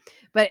went,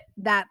 but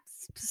that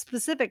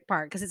specific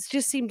part, because it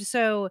just seemed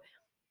so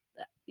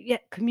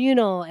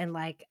communal, and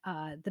like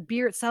the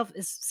beer itself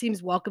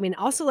seems welcoming.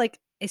 Also, like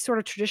a sort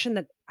of tradition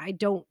that I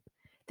don't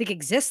think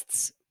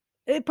exists.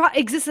 It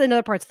exists in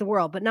other parts of the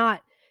world, but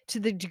not to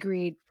the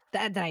degree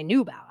that I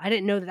knew about. I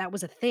didn't know that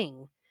was a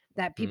thing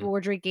that people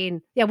were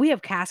drinking. Yeah, we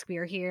have cask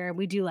beer here, and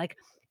we do like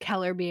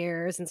Keller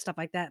beers and stuff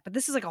like that. But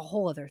this is like a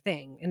whole other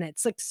thing, and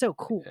it's like so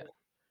cool.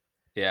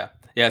 Yeah.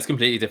 It's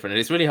completely different, and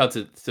it's really hard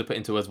to put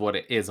into words what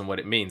it is and what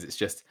it means. It's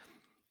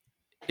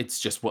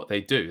just what they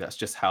do. That's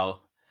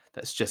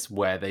just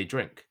where they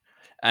drink,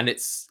 and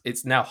it's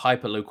now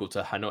hyper local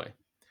to Hanoi.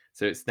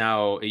 So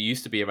it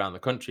used to be around the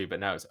country, but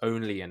now it's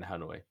only in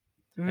Hanoi,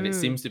 and it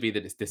seems to be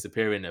that it's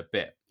disappearing a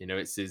bit.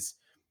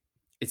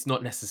 It's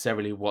not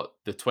necessarily what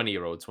the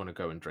 20-year-olds want to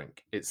go and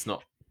drink. It's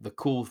not the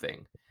cool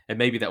thing, and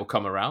maybe that will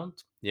come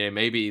around.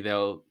 Maybe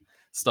they'll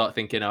start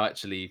thinking, oh,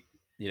 actually,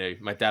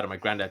 my dad or my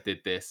granddad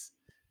did this,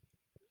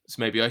 so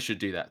maybe I should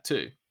do that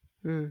too.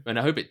 And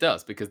I hope it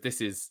does, because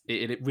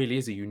it really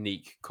is a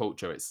unique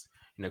culture. It's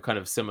kind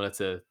of similar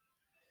to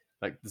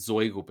like the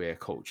Zeugl beer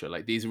culture,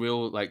 like these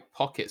real like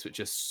pockets which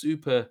are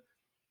super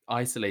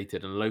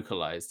isolated and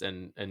localized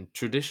and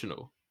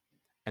traditional,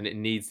 and it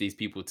needs these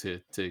people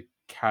to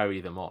carry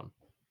them on.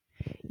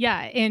 Yeah,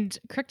 and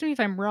correct me if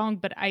I'm wrong,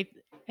 but I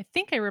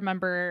think I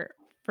remember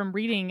from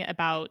reading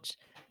about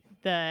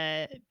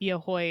the Bia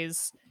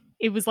Hoys,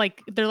 it was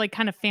like they're like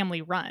kind of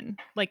family run.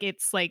 Like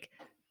it's like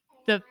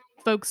the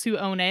folks who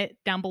own it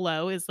down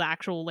below is the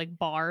actual like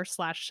bar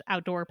slash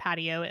outdoor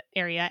patio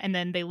area, and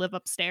then they live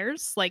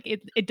upstairs. Like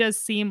it does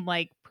seem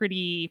like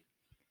pretty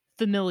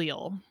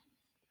familial.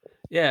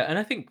 Yeah, and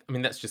I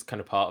mean that's just kind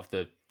of part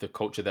of the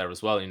culture there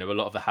as well. A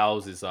lot of the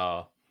houses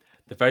they're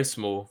very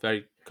small,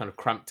 very kind of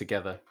cramped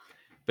together,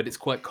 but it's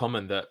quite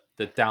common that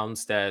the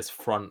downstairs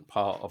front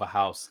part of a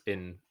house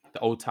in the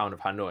old town of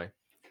Hanoi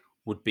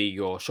would be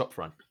your shop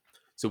front.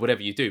 So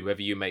whatever you do,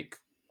 whether you make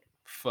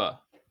pho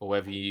or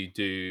whether you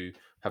do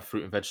have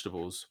fruit and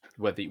vegetables,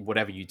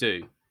 whatever you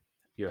do,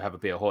 you have a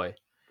beer Hoy.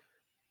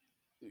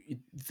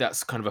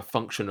 That's kind of a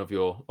function of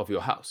your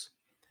house.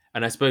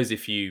 And I suppose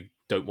if you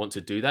don't want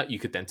to do that, you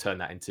could then turn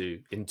that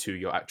into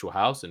your actual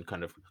house and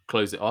kind of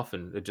close it off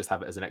and just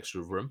have it as an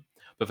extra room.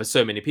 But for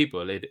so many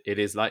people, it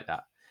is like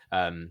that.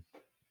 And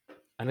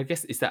I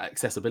guess it's that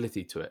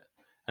accessibility to it.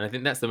 And I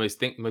think that's the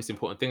most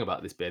important thing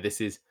about this beer. This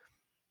is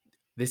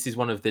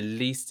one of the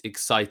least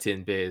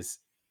exciting beers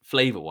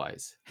flavor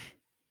wise,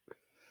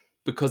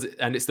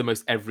 and it's the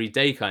most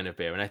everyday kind of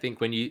beer. And I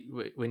think when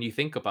you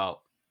think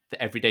about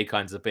the everyday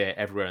kinds of beer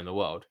everywhere in the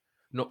world,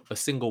 not a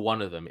single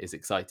one of them is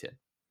exciting.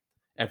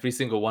 Every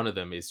single one of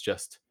them is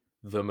just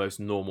the most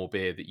normal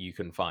beer that you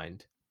can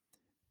find,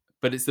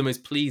 but it's the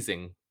most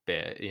pleasing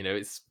beer.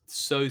 It's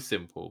so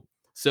simple,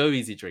 so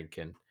easy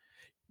drinking,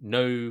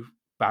 no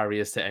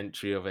barriers to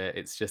entry of it.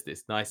 It's just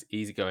this nice,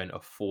 easygoing,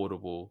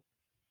 affordable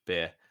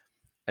beer,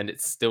 and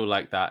it's still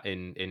like that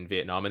in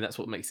Vietnam, and that's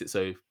what makes it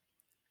so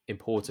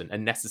important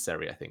and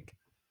necessary, I think.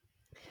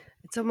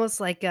 It's almost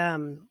like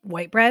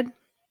white bread,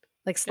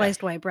 like Yeah.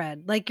 sliced white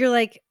bread. Like you're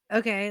like,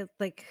 okay,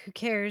 like who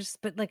cares?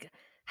 But like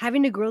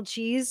having a grilled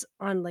cheese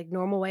on like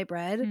normal white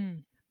bread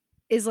Mm,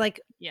 is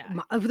like yeah.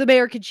 of the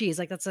American cheese.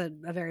 Like that's a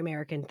very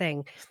American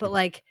thing. But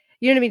like,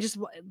 you know what I mean? Just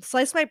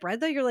sliced white bread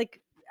though, you're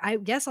like, I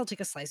guess I'll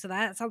take a slice of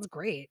that. It sounds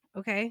great.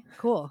 Okay,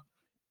 cool.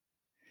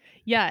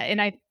 Yeah,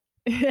 and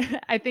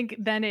I think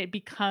then it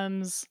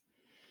becomes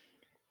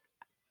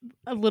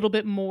a little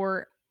bit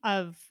more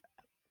of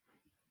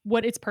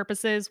what its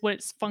purpose is, what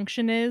its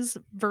function is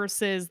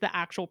versus the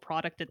actual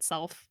product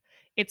itself.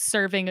 It's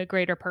serving a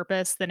greater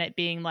purpose than it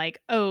being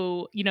like,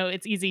 oh,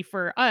 it's easy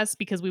for us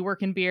because we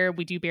work in beer,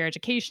 we do beer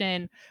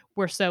education,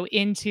 we're so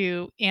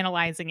into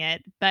analyzing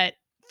it. But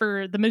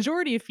for the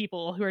majority of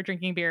people who are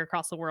drinking beer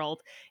across the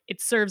world, it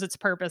serves its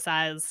purpose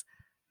as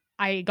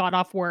I got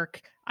off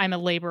work, I'm a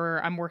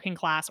laborer, I'm working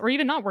class, or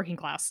even not working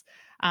class.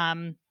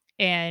 And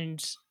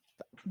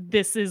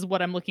this is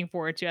what I'm looking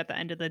forward to at the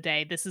end of the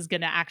day. This is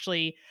going to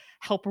actually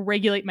help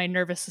regulate my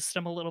nervous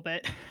system a little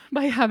bit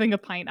by having a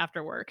pint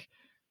after work.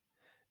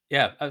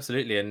 Yeah,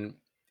 absolutely. And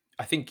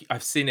I think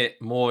I've seen it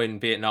more in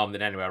Vietnam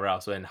than anywhere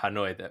else, or in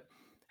Hanoi, that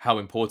how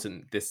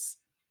important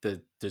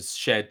the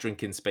shared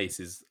drinking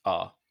spaces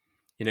are.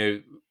 You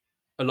know,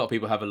 a lot of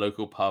people have a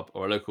local pub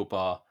or a local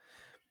bar,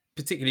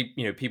 particularly,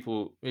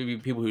 people, maybe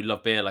people who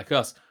love beer like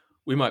us,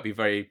 we might be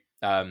very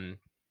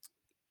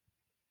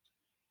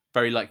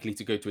likely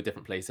to go to a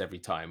different place every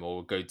time,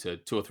 or go to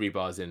two or three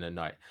bars in a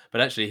night. But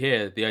actually,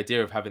 here, the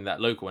idea of having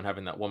that local and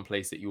having that one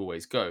place that you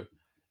always go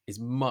is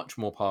much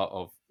more part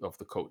of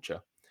the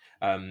culture.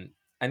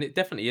 And it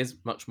definitely is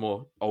much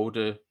more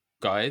older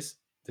guys.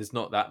 There's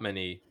not that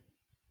many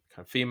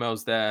kind of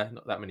females there,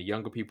 not that many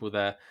younger people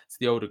there. It's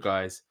the older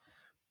guys,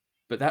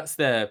 but that's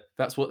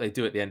what they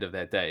do at the end of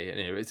their day.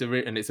 And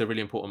it's a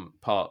really important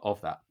part of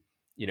that.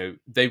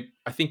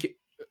 I think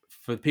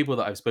for the people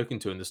that I've spoken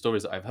to and the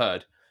stories that I've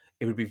heard,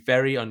 it would be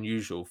very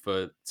unusual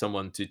for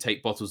someone to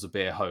take bottles of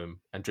beer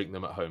home and drink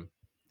them at home.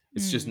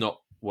 It's just Mm.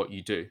 not what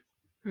you do.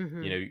 you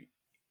Hmm. know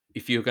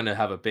if you're going to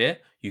have a beer,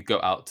 you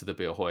go out to the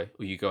beer hoy,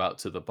 or you go out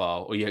to the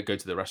bar, or you go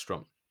to the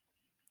restaurant.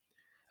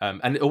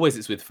 And always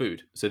it's with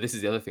food. So this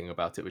is the other thing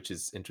about it, which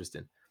is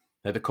interesting.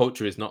 Now, the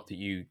culture is not that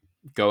you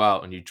go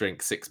out and you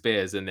drink six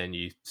beers and then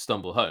you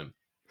stumble home.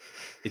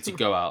 It's you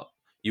go out,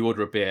 you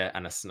order a beer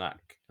and a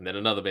snack, and then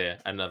another beer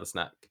and another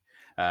snack.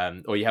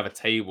 Or you have a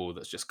table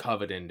that's just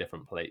covered in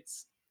different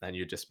plates, and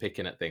you're just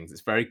picking at things.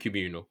 It's very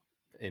communal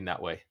in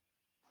that way.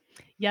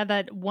 Yeah,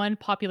 that one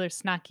popular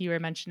snack you were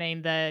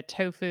mentioning, the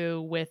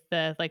tofu with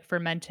the like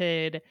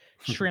fermented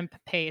shrimp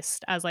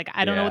paste. I was like,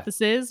 I don't know what Yeah,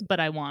 this is, but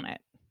I want it.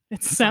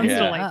 It Sign sounds me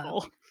yeah, up.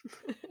 delightful.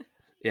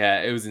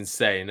 yeah. It was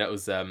insane.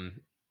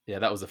 Yeah,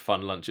 that was a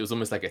fun lunch. It was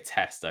almost like a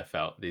test. I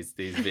felt these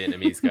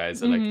Vietnamese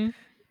guys are like, Hmm.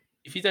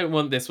 if you don't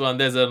want this one,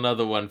 there's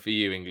another one for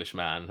you,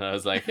 Englishman. And I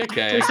was like, Here's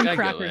okay, some I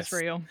got crackers for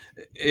this. you.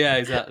 Yeah,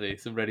 exactly.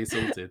 Some ready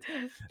salted.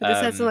 This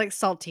has some Um, like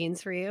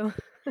saltines for you.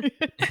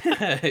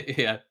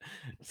 yeah,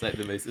 it's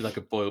like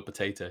a boiled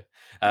potato.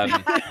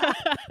 Um,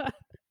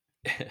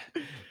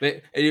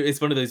 but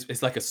it's one of those.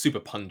 It's like a super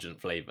pungent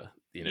flavor,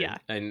 Yeah,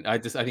 And I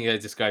think I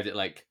described it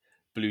like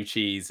blue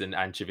cheese and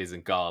anchovies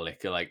and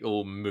garlic are like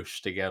all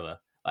mushed together,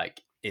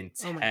 like Oh my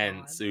god.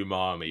 intense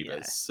umami, but yeah,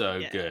 it's so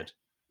yeah. good.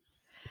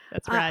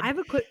 That's Uh, I rad. have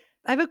a quick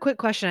I have a quick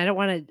question. I don't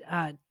want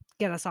to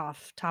get us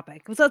off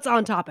topic. So it's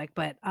on topic,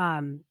 but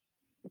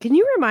can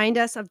you remind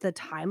us of the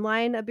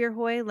timeline of Beer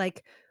Hoy?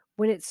 Like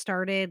when it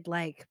started,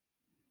 like,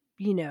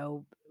 you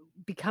know,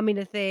 becoming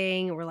a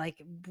thing, or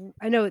like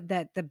I know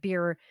that the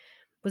beer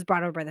was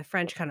brought over by the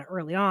French kind of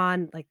early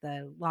on, like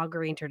the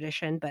lagering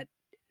tradition, but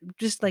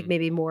just like Mm.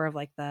 maybe more of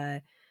like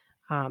the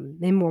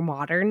maybe more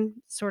modern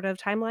sort of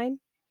timeline.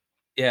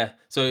 Yeah,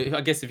 so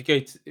I guess if you go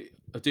to,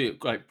 I do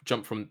like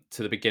jump from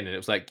to the beginning. It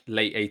was like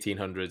late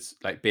 1800s.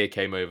 Like beer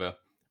came over,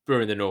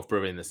 brewer in the north,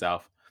 brewer in the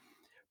south.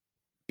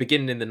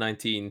 Beginning in the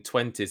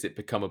 1920s, it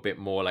become a bit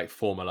more like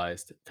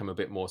formalized, become a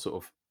bit more sort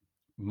of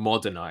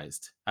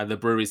modernized, and the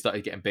breweries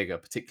started getting bigger,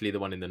 particularly the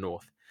one in the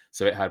north.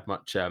 So it had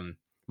much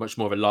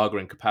more of a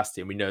lagering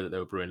capacity, and we know that they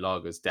were brewing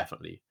lagers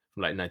definitely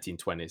from like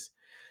 1920s.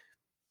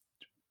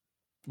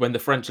 When the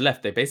French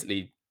left, they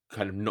basically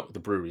kind of knocked the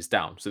breweries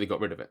down, so they got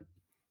rid of it.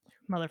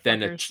 Then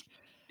Motherfuckers.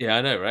 yeah,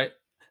 I know, right?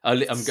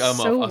 I'm off.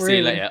 So I'll see you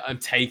rude. later. I'm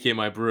taking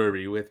my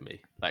brewery with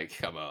me. Like,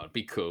 come on,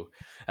 be cool.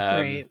 Um,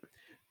 Right.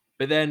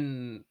 but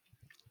then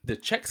the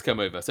Czechs come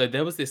over. So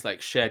there was this like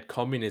shared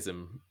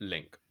communism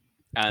link,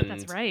 That's and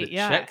the right.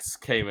 Yeah. Czechs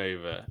came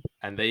over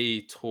and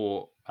they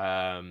taught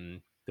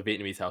the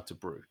Vietnamese how to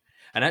brew.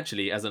 And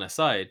actually, as an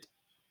aside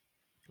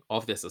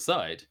of this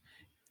aside,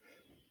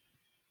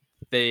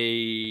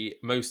 the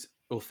most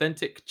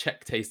authentic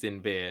Czech tasting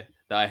beer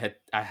that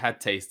I had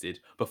tasted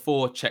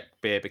before Czech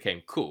beer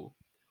became cool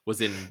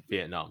was in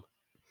Vietnam,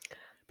 Huh.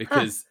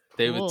 because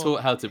they were Cool.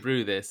 taught how to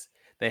brew this.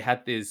 They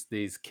had these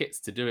kits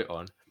to do it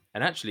on,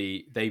 and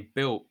actually they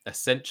built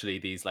essentially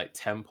these like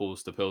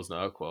temples to Pilsner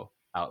Urquell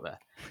out there.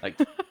 Like,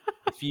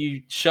 if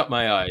you shut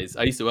my eyes,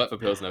 I used to work for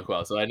Pilsner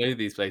Urquell, so I know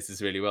these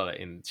places really well, like,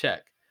 in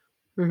Czech.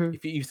 Hmm.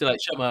 If you used to like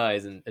shut my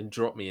eyes and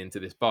drop me into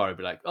this bar, I'd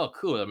be like, "Oh,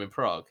 cool, I'm in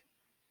Prague,"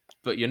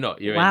 but you're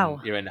not.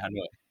 Wow. You're in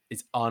Hanoi.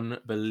 It's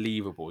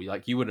unbelievable.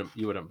 Like, you wouldn't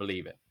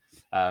believe it.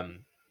 Um,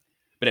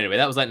 but anyway,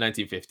 that was like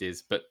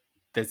 1950s. But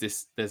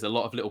there's a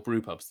lot of little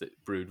brew pubs that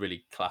brewed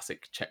really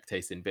classic Czech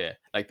tasting beer,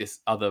 like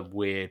this other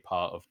weird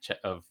part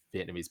of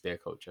Vietnamese beer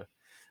culture.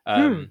 Hmm.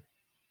 Um,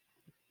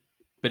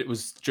 but it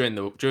was during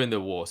the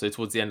war, so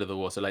towards the end of the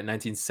war, so like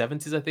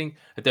 1970s, I think.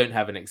 I don't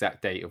have an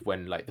exact date of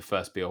when like the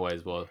first beer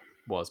always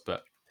was,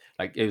 but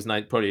like it was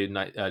probably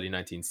early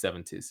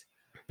 1970s.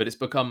 But it's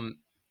become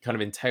kind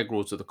of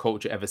integral to the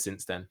culture ever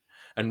since then.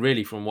 And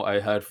really, from what I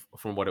heard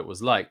from what it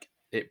was like,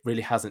 it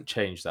really hasn't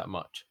changed that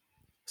much.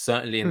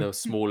 Certainly in Hmm. those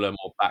smaller,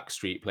 more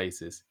backstreet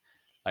places,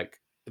 like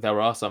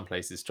there are some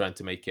places trying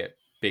to make it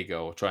bigger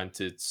or trying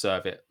to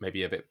serve it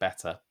maybe a bit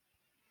better,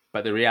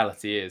 but the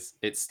reality is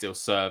it's still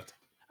served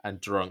and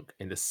drunk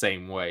in the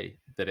same way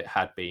that it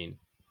had been,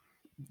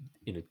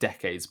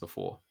 decades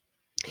before.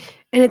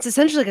 And it's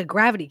essentially like a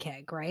gravity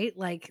keg, right?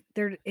 Like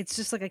it's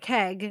just like a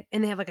keg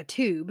and they have like a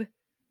tube,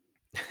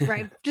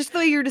 right? Just the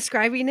way you're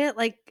describing it,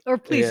 like, or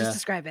please just Yeah.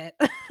 describe it.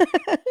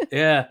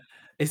 Yeah.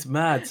 It's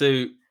mad.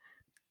 So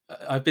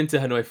I've been to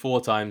Hanoi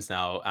 4 times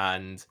now,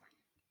 and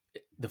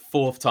the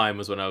fourth time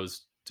was when I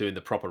was doing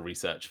the proper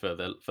research for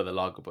the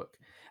lager book.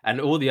 And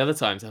all the other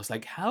times I was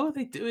like, how are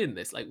they doing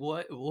this? Like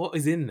what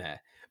is in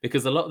there?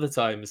 Because a lot of the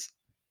times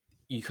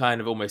you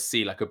kind of almost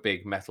see like a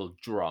big metal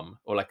drum,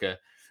 or like a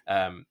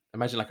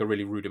imagine like a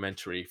really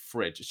rudimentary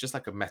fridge. It's just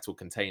like a metal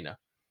container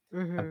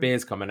and Hmm.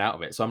 beer's coming out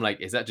of it. So I'm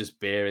like, is that just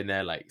beer in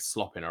there like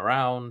slopping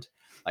around?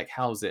 Like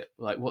how's it,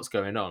 like what's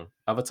going on?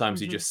 Other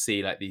times you Hmm. just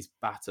see like these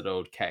battered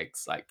old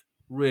kegs, like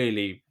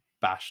really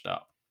bashed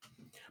up.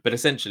 But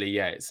essentially,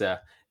 yeah,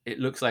 it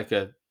looks like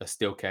a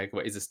steel keg.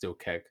 Well, it is a steel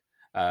keg.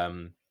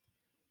 Um,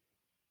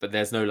 but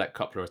there's no like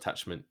coupler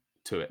attachment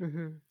to it.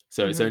 Hmm.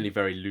 So it's Hmm. only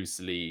very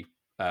loosely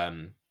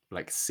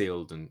like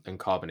sealed and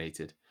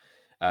carbonated.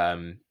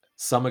 Um,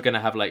 some are going to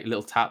have like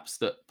little taps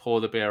that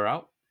pour the beer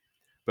out,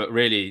 but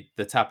really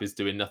the tap is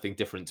doing nothing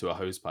different to a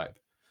hose pipe.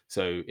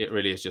 So it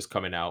really is just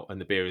coming out,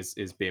 and the beer is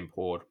being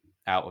poured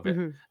out of it.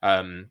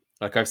 Hmm.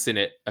 Like I've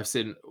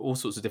seen all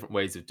sorts of different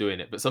ways of doing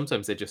it, but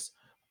sometimes they just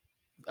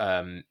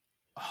um,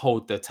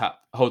 hold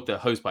the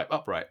hose pipe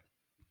upright.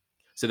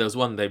 So there was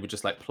one they would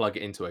just like plug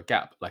it into a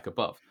gap like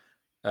above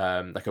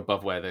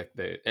where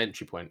the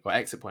entry point or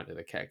exit point of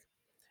the keg,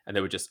 and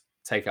they would just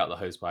take out the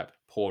hose pipe,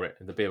 pour it,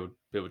 and the beer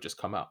would just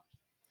come out.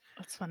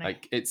 That's funny.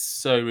 Like it's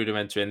so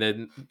rudimentary. And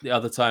then the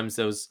other times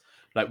there was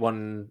like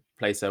one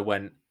place I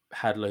went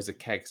had loads of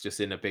kegs just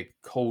in a big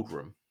cold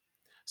room.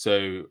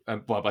 So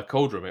well, by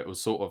cold room it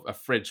was sort of a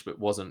fridge, but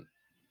wasn't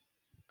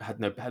had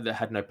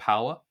no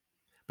power.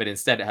 But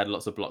instead it had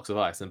lots of blocks of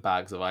ice and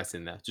bags of ice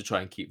in there to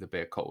try and keep the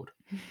beer cold.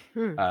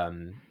 Hmm.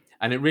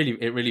 And it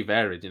really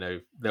varied.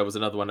 There was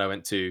another one I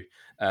went to,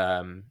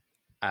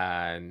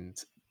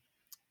 and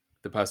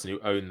the person who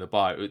owned the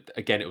bar,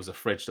 again, it was a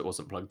fridge that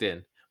wasn't plugged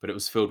in, but it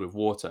was filled with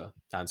water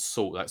and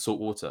salt, like salt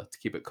water to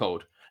keep it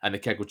cold, and the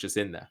keg was just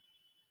in there,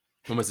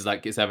 almost as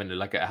like it's having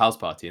like a house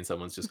party, and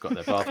someone's just got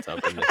their bathtub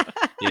and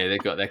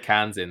they've got their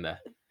cans in there.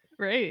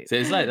 Right. So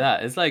it's like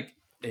that. It's like,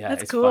 yeah,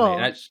 That's it's funny, and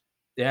cool. actually,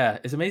 yeah,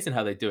 it's amazing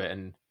how they do it.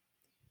 And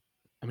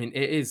I mean,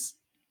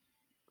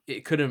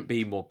 it couldn't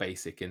be more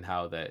basic in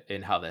how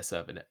they're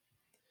serving it.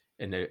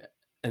 And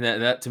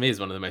that to me is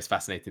one of the most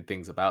fascinating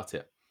things about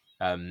it.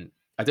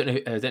 I don't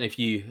know if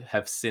you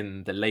have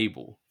seen the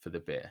label for the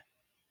beer.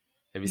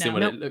 Have you seen No.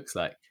 what it Nope. looks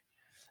like?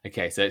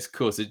 Okay, so it's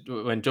cool. So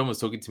when John was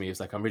talking to me, he was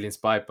like, "I'm really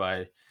inspired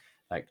by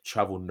like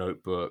travel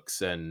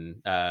notebooks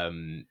and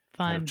kind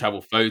of Fun.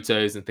 travel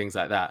photos and things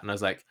like that." And I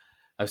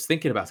was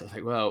thinking about it. I was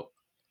like, "Well,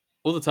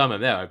 all the time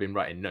I'm there, I've been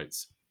writing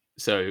notes.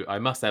 So I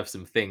must have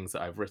some things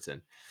that I've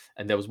written."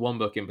 And there was one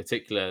book in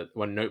particular,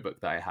 one notebook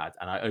that I had,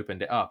 and I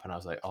opened it up and I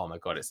was like, oh my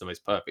God, it's the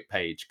most perfect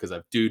page because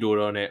I've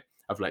doodled on it.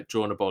 I've like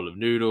drawn a bowl of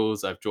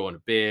noodles. I've drawn a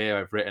beer.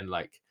 I've written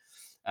like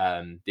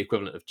the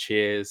equivalent of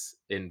cheers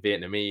in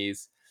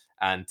Vietnamese.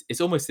 And it's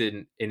almost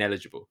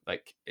ineligible.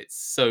 Like it's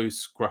so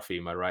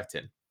scruffy, my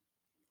writing.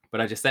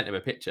 But I just sent him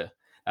a picture.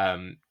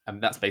 And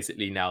that's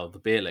basically now the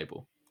beer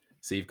label.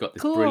 So you've got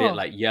this brilliant Cool.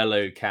 like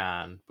yellow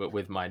can, but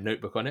with my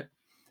notebook on it.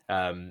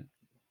 Um,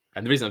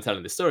 and the reason I'm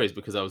telling this story is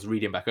because I was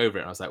reading back over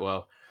it and I was like,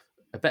 well,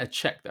 I better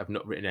check that I've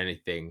not written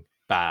anything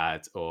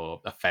bad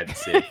or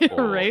offensive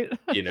or, Right.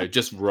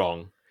 just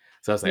wrong.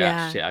 So I was like, ah,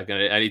 Yeah. shit,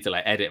 I need to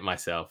like edit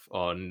myself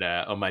on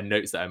my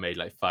notes that I made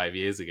like 5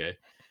 years ago.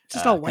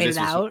 Just all Because white it this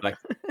was out. like,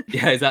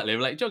 yeah, exactly.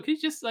 I'm like, John, can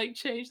you just like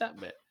change that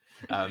bit?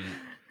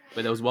 Um,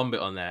 but there was one bit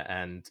on there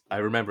and I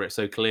remember it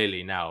so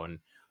clearly now. And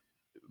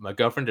my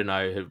girlfriend and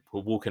I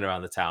were walking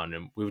around the town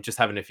and we were just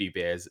having a few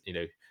beers,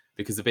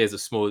 because the beers are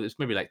small. It's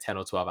maybe like 10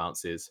 or 12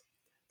 ounces.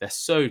 They're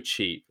so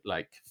cheap,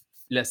 like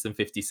less than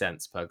 50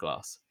 cents per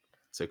glass.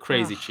 So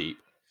crazy Oh, cheap.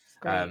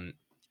 great. Um,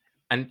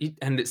 and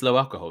it's low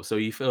alcohol. So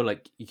you feel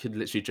like you could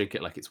literally drink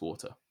it like it's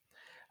water.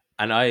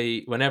 And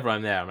whenever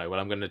I'm there, I'm like, well,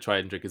 I'm going to try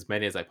and drink as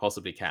many as I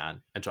possibly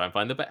can and try and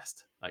find the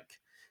best. Like,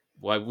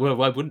 why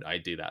wouldn't I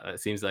do that? That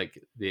seems like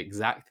the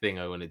exact thing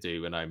I want to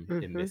do when I'm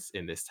in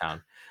Hmm. this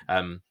town.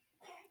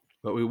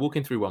 But we were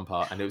walking through one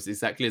part, and it was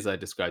exactly as I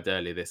described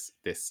earlier. This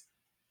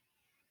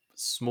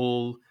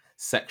small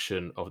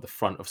section of the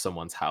front of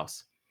someone's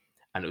house,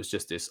 and it was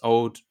just this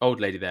old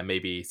lady there,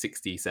 maybe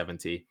 60,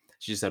 70.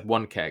 She just had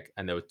one keg,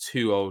 and there were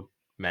two old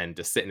men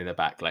just sitting in the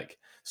back, like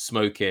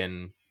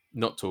smoking,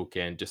 not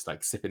talking, just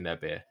like sipping their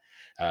beer.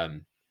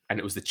 Um, and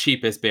it was the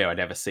cheapest beer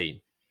I'd ever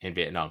seen in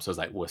Vietnam. So I was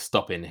like, we're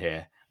stopping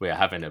here. We're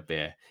having a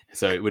beer.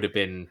 So it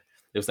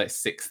was like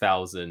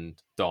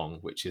 6,000 dong,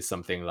 which is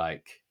something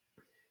like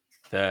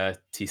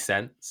 30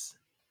 cents.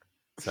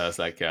 So I was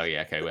like, oh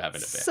yeah, okay, we're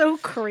having a beer. So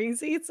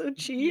crazy. It's so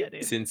cheap. Yeah,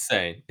 dude. It's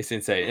insane. It's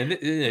insane. And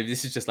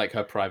this is just like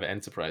her private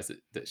enterprise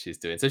that she's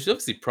doing. So she's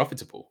obviously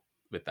profitable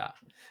with that.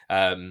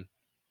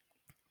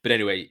 But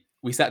anyway,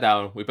 we sat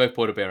down, we both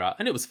poured a beer out,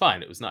 and it was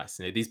fine. It was nice.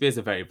 These beers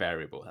are very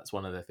variable. That's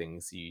one of the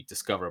things you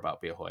discover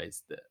about Beer Hoi,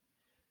 is that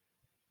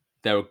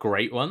there are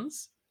great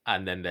ones,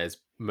 and then there's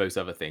most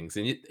other things.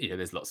 And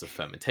there's lots of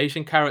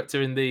fermentation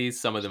character in these.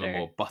 Some of them are Sure.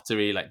 more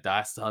buttery, like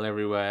diacetyl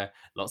everywhere,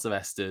 lots of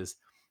esters.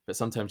 But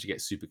sometimes you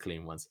get super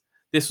clean ones.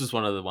 This was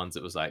one of the ones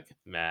that was like,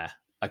 meh.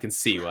 I can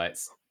see why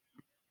it's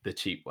the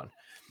cheap one.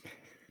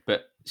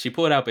 But she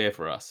poured out beer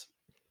for us.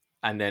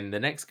 And then the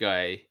next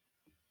guy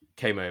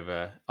came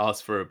over,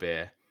 asked for a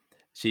beer.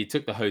 She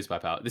took the hose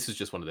pipe out. This was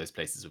just one of those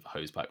places with a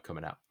hose pipe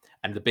coming out.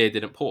 And the beer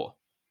didn't pour.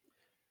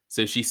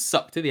 So she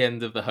sucked to the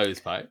end of the hose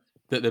pipe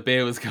that the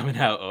beer was coming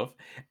out of.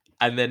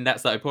 And then that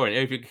started pouring.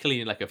 If you're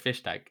cleaning like a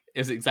fish tank, it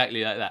was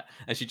exactly like that.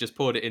 And she just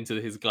poured it into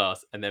his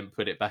glass and then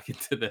put it back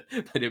into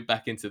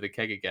the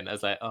keg again. I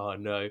was like, oh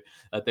no,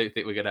 I don't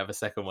think we're gonna have a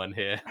second one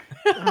here.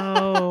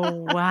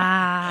 Oh,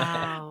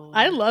 wow.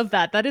 I love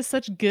that. That is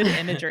such good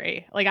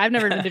imagery. Like, I've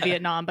never been to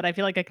Vietnam, but I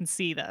feel like I can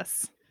see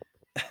this.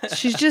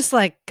 She's just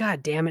like,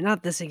 God damn it,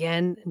 not this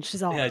again. And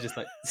she's all Yeah, just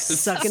like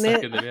sucking sucking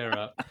it. the beer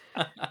up.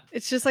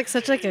 It's just like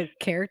such like a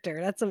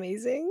character. That's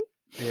amazing.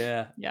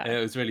 Yeah, Yeah.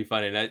 it was really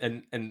funny,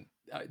 and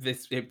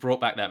this, it brought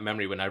back that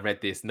memory when I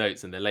read these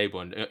notes and the label.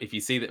 And if you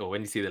see that, or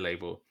when you see the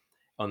label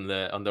on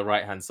the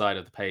right hand side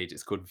of the page,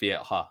 it's called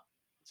Viet Ha,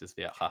 just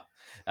Viet Ha.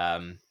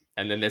 And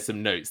then there's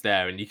some notes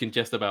there, and you can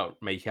just about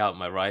make out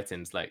my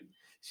writings. Like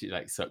she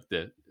like sucked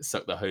the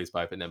hose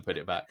pipe and then put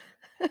it back.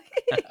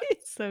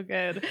 So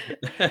good.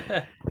 Good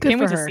Can't for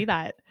wait to her. see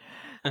that.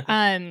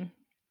 I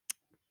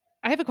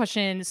have a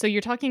question. So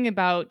you're talking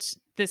about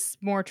this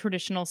more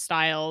traditional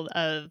style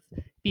of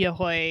Bia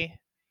Hoi,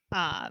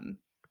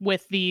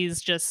 with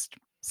these just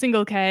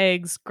single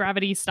kegs,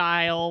 gravity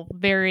style,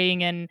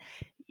 varying, and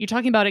you're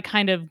talking about it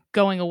kind of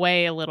going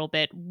away a little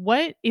bit.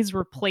 What is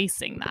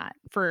replacing that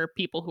for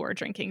people who are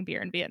drinking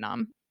beer in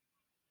Vietnam?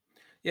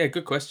 Yeah,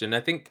 good question. I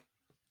think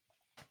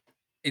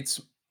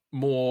it's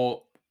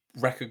more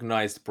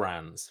recognized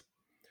brands.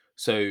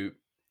 So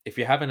if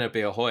you're having a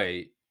beer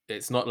Hoi,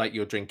 it's not like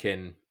you're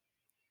drinking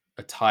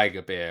a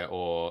Tiger beer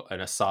or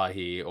an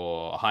Asahi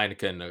or a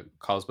Heineken, a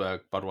Carlsberg,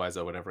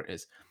 Budweiser, whatever it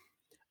is.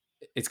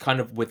 It's kind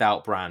of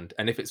without brand,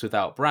 and if it's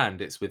without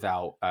brand, it's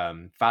without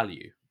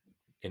value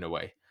in a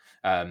way.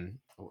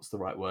 What's the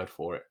right word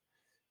for it?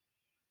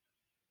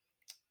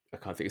 I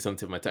can't think of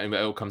something of my time, but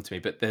it'll come to me.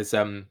 But there's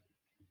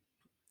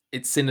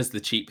it's seen as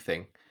the cheap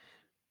thing,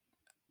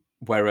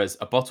 whereas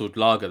a bottled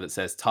lager that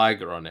says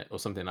Tiger on it or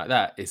something like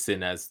that is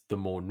seen as the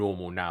more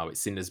normal now. It's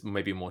seen as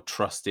maybe more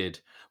trusted,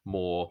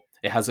 more.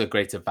 It has a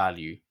greater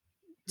value,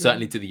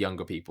 certainly to the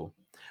younger people,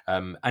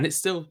 and it's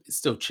still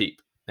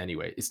cheap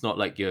anyway. It's not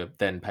like you're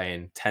then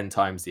paying 10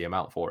 times the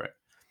amount for it.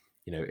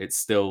 It's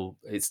still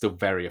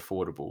very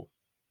affordable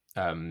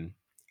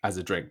as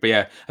a drink. But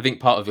yeah, I think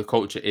part of the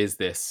culture is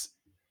this: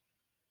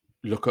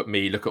 look at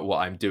me, look at what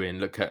I'm doing,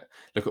 look at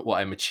what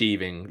I'm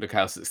achieving, look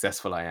how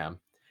successful I am.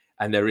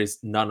 And there is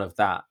none of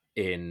that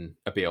in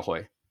a Bia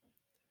Hoi,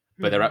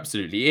 but there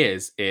absolutely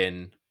is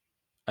in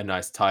a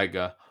nice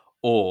Tiger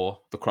or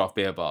the craft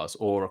beer bars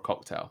or a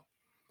cocktail.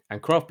 And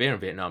craft beer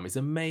in Vietnam is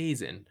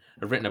amazing.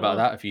 I've written about Cool.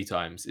 that a few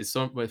times.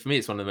 For me,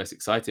 it's one of the most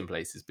exciting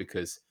places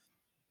because,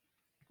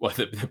 well,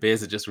 the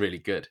beers are just really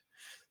good.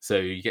 So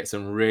you get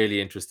some really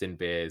interesting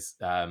beers.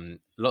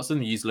 Lots of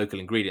them use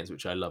local ingredients,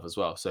 which I love as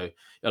well. So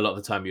a lot of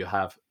the time you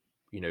have,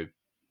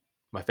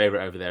 my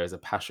favorite over there is a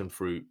passion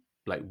fruit,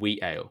 like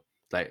wheat ale,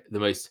 like the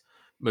most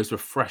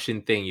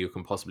refreshing thing you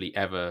can possibly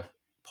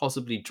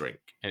drink.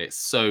 And it's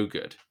so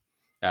good.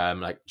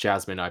 Like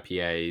jasmine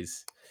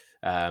IPAs,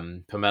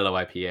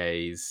 pomelo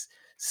IPAs,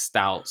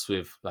 stouts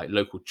with like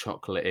local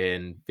chocolate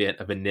in,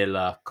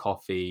 vanilla,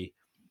 coffee.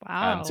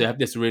 Wow. So you have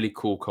this really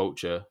cool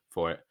culture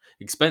for it.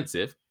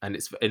 Expensive, and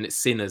it's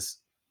seen as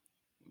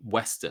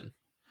Western,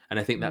 and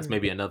I think that's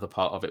maybe another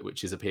part of it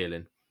which is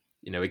appealing.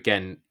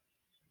 Again,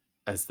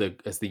 as the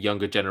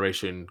younger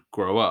generation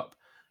grow up,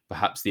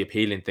 perhaps the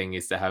appealing thing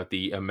is to have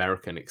the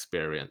American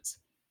experience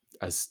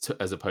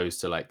as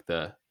opposed to like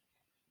the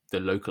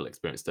local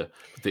experience, the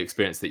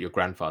experience that your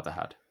grandfather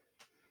had.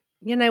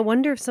 Yeah, and I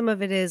wonder if some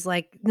of it is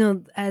like,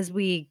 as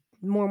we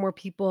more and more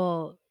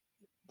people,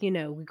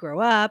 we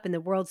grow up and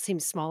the world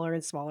seems smaller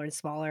and smaller and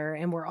smaller,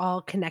 and we're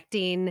all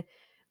connecting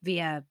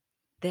via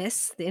the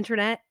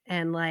internet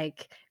and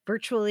like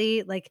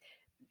virtually, like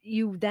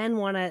you then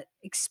want to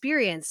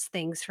experience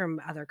things from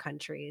other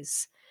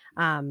countries.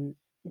 Um,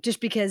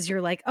 just because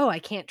you're like, oh, I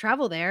can't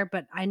travel there,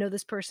 but I know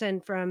this person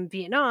from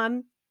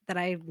Vietnam that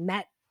I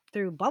met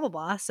through blah blah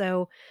blah,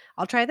 so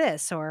I'll try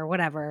this or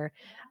whatever.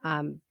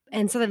 And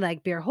something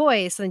like Beer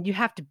Hoi, so then you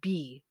have to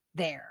be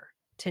there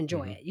to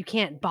enjoy Mhm. it. You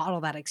can't bottle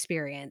that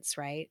experience,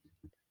 right?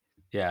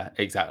 Yeah,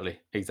 exactly.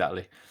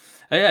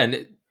 Yeah,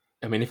 and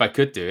I mean, if I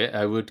could do it,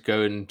 I would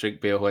go and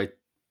drink beer Hoy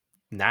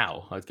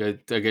now. I'd go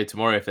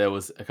tomorrow if there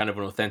was a kind of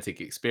an authentic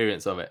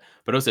experience of it.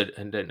 But also,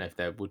 I don't know if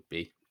there would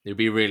be. It'd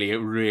be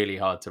really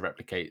hard to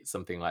replicate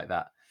something like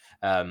that.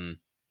 Um,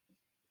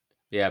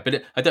 yeah,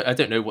 but I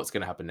don't know what's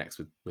going to happen next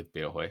with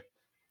beer Hoy.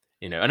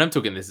 And I'm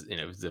talking this,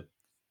 as a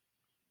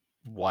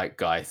white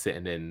guy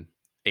sitting in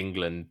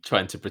England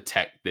trying to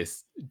protect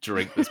this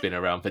drink that's been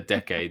around for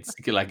decades,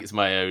 like it's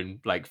my own,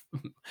 like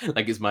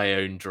it's my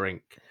own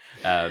drink.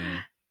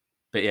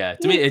 But yeah,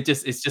 to me, Yeah.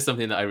 it's just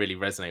something that I really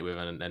resonate with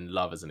and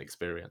love as an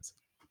experience.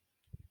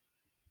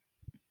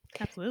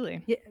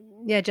 Absolutely. Yeah,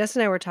 yeah, Jess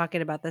and I were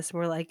talking about this, and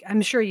we're like,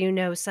 I'm sure you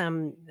know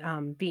some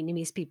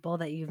Vietnamese people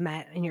that you've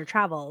met in your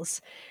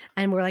travels,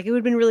 and we're like, it would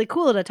have been really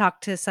cool to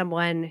talk to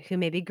someone who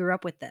maybe grew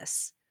up with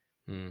this.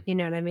 Mm. You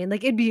know what I mean?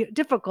 Like it'd be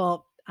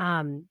difficult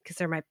because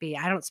there might be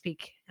I don't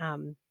speak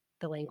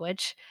the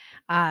language,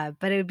 but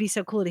it would be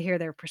so cool to hear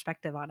their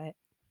perspective on it.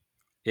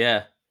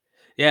 Yeah,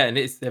 yeah, and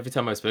it's every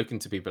time I've spoken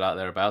to people out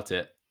there about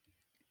it,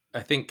 I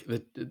think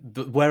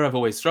where I've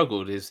always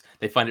struggled is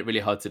they find it really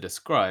hard to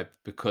describe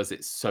because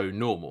it's so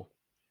normal.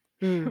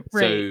 Mm.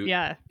 Right. So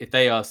Yeah. if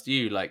they asked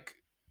you, like,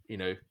 I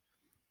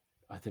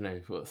don't know,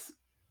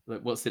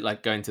 what's it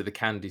like going to the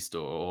candy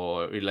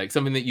store, or like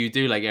something that you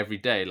do like every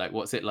day, like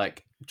what's it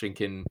like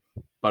drinking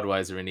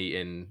Budweiser and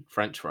eating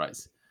French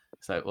fries?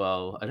 It's like,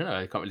 well, I don't know,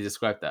 I can't really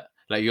describe that.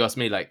 Like you asked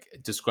me, like,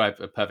 describe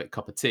a perfect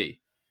cup of tea.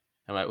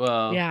 I'm like,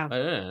 well, Yeah. I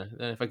don't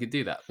know if I could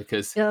do that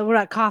because Yeah. What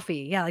about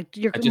coffee? Yeah, like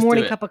your I just do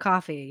morning it. cup of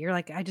coffee. You're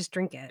like, I just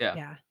drink it. Yeah,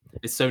 Yeah.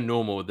 it's so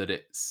normal that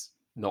it's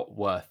not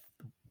worth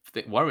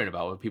worrying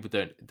about. When people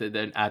they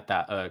don't add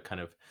that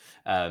kind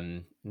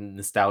of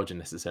nostalgia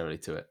necessarily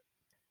to it.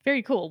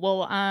 Very cool.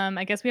 Well,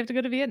 I guess we have to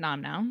go to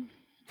Vietnam now.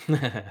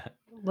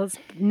 Let's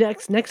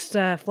next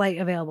flight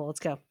available. Let's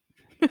go.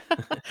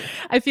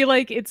 I feel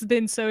like it's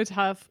been so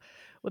tough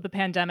with the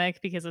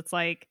pandemic because it's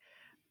like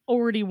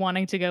already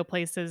wanting to go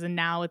places, and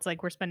now it's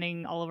like we're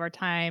spending all of our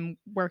time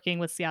working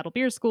with Seattle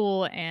Beer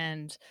School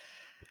and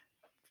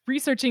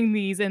researching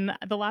these. And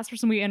the last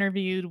person we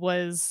interviewed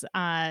was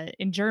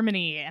in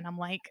Germany, and I'm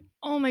like,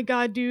 oh my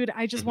god, dude,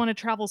 I just want to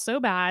travel so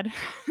bad.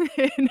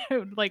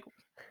 And like,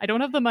 I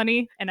don't have the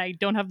money and I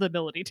don't have the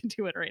ability to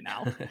do it right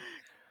now.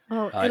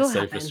 Oh, Oh, it'll it's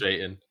so happen.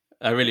 frustrating.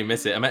 I really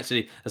miss it. I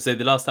say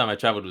the last time I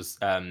traveled was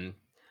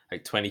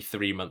like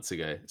 23 months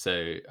ago.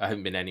 So I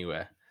haven't been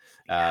anywhere.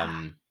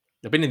 Yeah.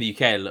 I've been in the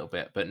UK a little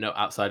bit, but not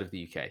outside of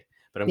the UK.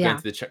 But I'm going Yeah.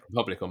 to the Czech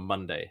Republic on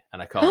Monday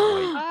and I can't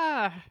wait.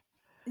 Ah,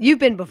 You've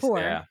been before.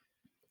 Yeah.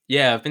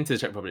 Yeah, I've been to the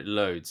Czech Republic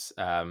loads.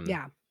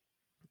 Yeah.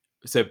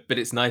 But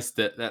it's nice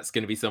that that's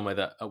going to be somewhere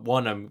that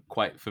one I'm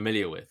quite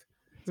familiar with,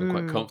 so I'm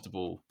quite Mm.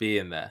 comfortable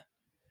being there.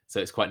 So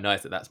it's quite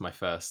nice that that's my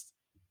first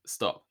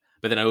stop.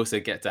 But then I also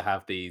get to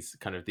have these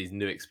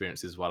new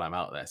experiences while I'm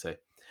out there. So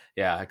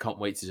yeah, I can't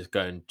wait to just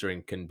go and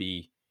drink and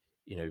be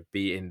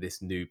in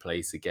this new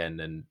place again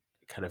and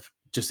kind of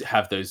just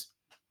have those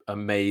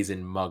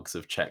amazing mugs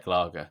of Czech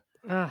lager.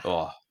 Ugh. Oh,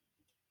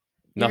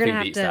 You're gonna nothing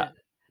have beats that.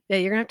 to yeah,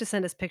 you're gonna have to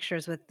send us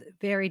pictures with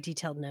very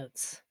detailed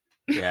notes.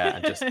 Yeah,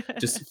 and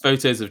just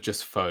photos of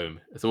just foam.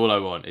 That's all I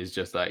want is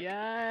just like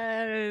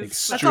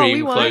yes, That's all we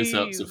extreme want.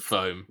 close-ups of please.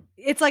 foam.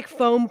 It's like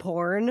foam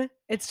porn.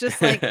 It's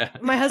just like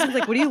my husband's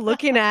like, "What are you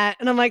looking at?"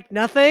 And I'm like,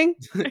 "Nothing."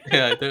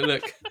 Yeah, don't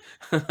look.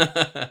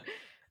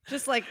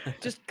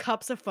 Just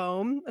cups of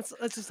foam. That's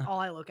just all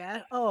I look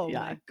at. Oh Yeah.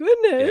 my Yeah,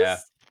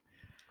 goodness.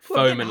 Ooh, I'm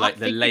foam getting and hot like the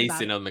thinking about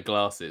lacing it. on the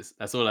glasses.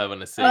 That's all I want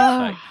to see. Oh,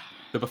 Like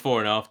the before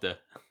and after.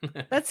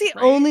 that's the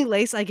Right. only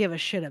lace I give a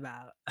shit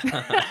about,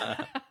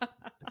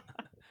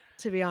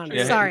 to be honest.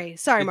 Yeah, True.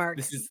 Sorry, Mark.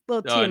 this is.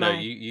 Little Oh no,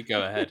 TMI. you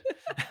go ahead.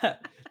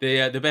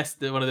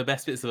 One of the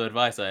best bits of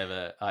advice I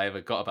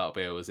ever got about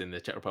beer was in the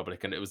Czech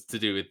Republic, and it was to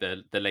do with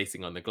the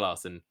lacing on the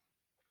glass. And it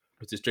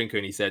was this drinker,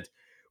 and he said,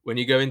 when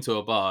you go into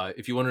a bar,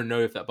 if you want to know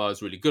if that bar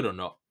is really good or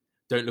not,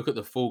 don't look at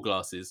the full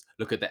glasses,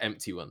 look at the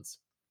empty ones.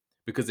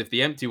 Because if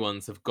the empty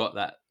ones have got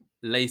that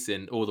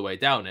lacing all the way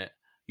down it,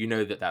 you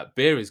know that that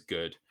beer is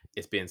good,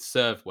 it's being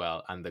served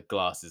well, and the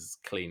glass is as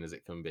clean as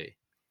it can be.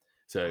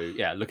 So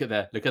yeah, look at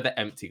the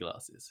empty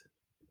glasses.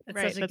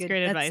 Right. That's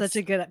great That's such a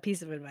advice. good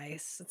piece of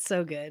advice. It's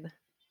so good.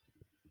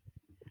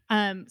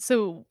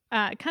 So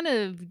kind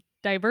of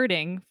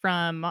diverting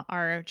from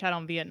our chat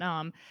on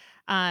Vietnam,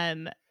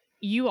 um,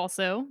 you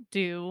also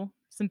do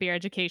some beer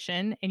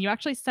education, and you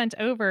actually sent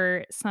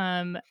over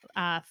some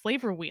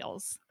flavor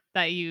wheels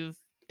that you've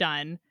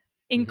done,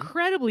 Hmm.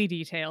 incredibly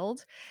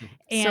detailed. So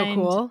And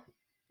cool.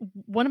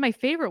 one of my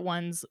favorite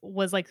ones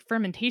was like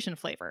fermentation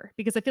flavor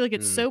because I feel like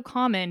it's Mm, so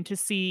common to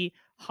see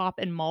hop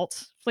and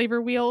malt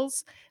flavor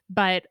wheels,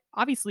 but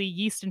obviously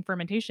yeast and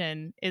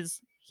fermentation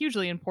is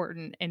hugely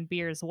important in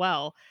beer as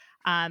well.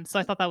 So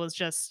I thought that was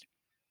just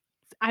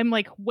I'm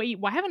like, wait,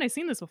 why haven't I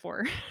seen this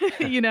before?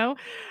 you know?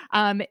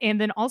 And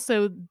then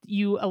also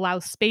you allow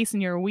space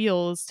in your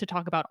wheels to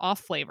talk about off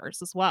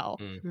flavors as well,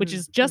 mm, which Mm,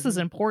 is just as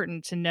mhm.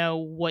 important to know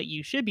what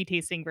you should be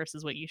tasting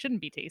versus what you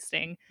shouldn't be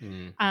tasting.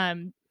 mm.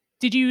 Um,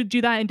 did you do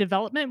that in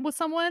development with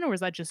someone or was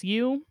that just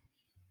you?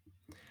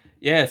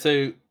 Yeah,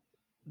 so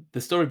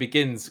the story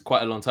begins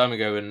quite a long time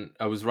ago, and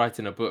I was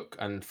writing a book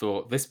and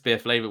thought this beer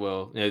flavor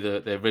wheel,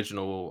 the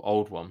original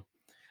old one,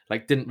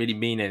 like didn't really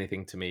mean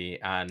anything to me,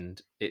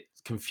 and it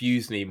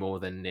confused me more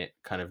than it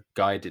kind of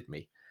guided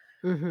me.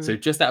 Hmm. So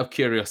just out of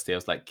curiosity, I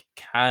was like,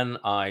 can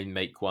I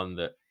make one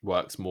that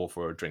works more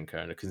for a drinker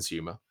and a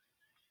consumer?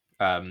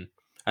 And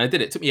I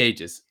did it. It took me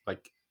ages.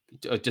 Like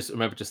I just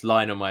remember just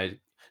lying on my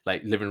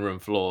like living room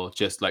floor,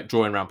 just like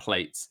drawing around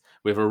plates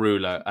with a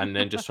ruler, and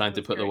then just trying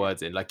to That's put the great.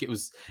 words in. Like it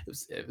was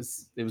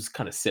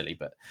kind of silly,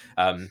 but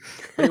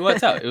it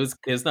worked out. It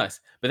was nice.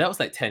 But that was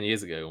like 10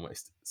 years ago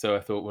almost. So I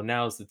thought, well,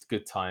 now's the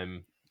good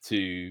time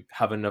to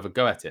have another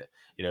go at it.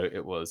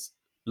 It was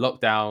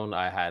lockdown.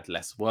 I had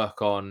less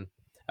work on,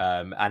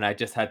 and I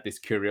just had this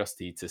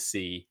curiosity to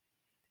see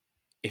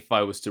if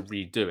I was to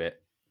redo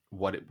it,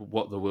 what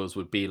the wheels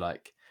would be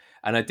like.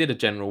 And I did a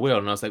general wheel,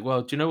 and I was like,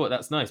 well, do you know what?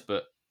 That's nice,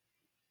 but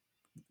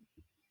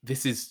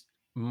this is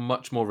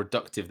much more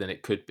reductive than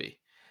it could be.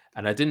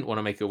 And I didn't want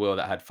to make a wheel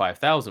that had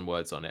 5,000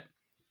 words on it,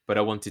 but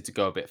I wanted to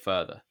go a bit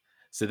further.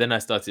 So then I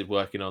started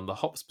working on the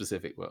hop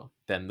specific wheel,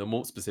 then the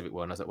malt specific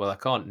wheel. And I was like, well, I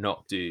can't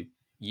not do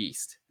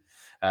yeast.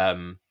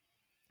 Um,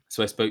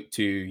 so I spoke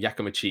to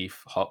Yakima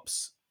Chief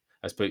hops,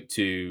 I spoke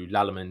to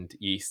Lallemand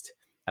yeast,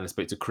 and I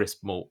spoke to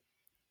Crisp malt.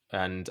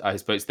 And I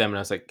spoke to them, and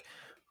I was like,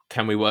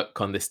 can we work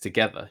on this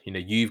together?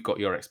 You've got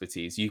your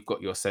expertise, you've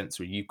got your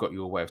sensory, you've got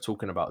your way of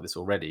talking about this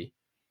already.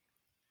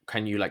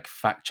 Can you like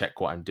fact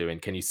check what I'm doing?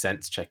 Can you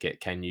sense check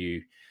it? Can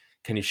you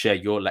share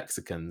your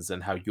lexicons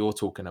and how you're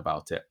talking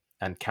about it?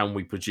 And can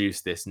we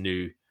produce this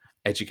new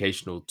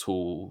educational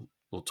tool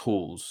or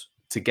tools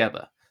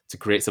together to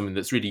create something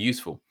that's really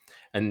useful?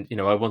 And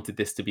I wanted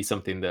this to be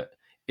something that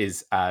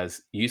is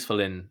as useful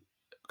in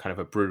kind of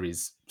a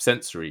brewery's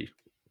sensory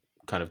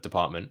kind of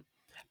department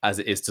as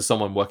it is to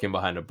someone working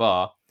behind a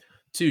bar,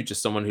 to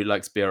just someone who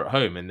likes beer at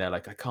home and they're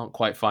like, I can't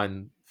quite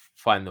find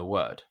the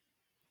word.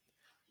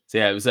 So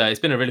yeah, it's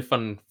been a really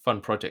fun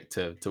project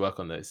to work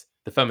on those.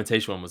 The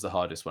fermentation one was the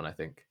hardest one, I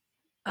think.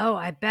 Oh,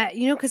 I bet.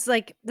 Because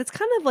like that's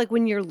kind of like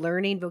when you're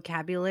learning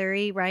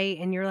vocabulary, right?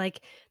 And you're like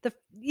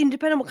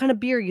depending on what kind of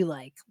beer you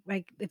like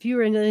if you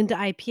were into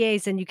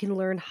IPAs, then you can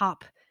learn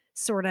hop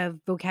sort of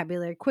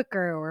vocabulary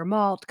quicker, or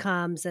malt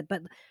comes.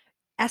 But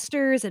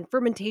esters and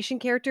fermentation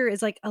character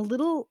is like a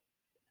little,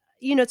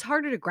 it's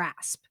harder to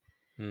grasp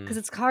Mm. because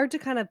it's hard to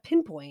kind of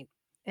pinpoint.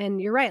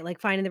 And you're right, like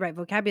finding the right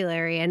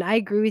vocabulary. And I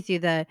agree with you.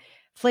 The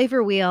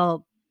flavor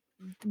wheel,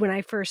 when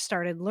I first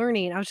started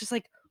learning, I was just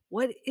like,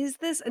 "What is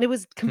this?" And it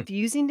was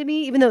confusing to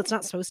me, even though it's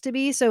not supposed to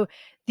be. So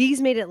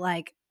these made it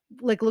like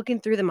looking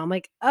through them, I'm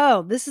like,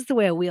 "Oh, this is the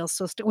way a wheel's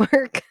supposed to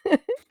work."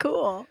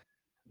 Cool.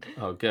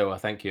 Oh, good. Well,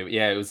 thank you.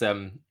 Yeah, it was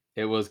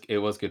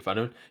good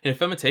fun. And,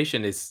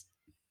 fermentation is,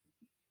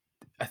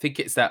 I think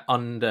it's that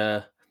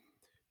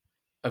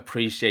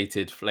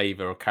appreciated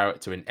flavor or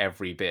character in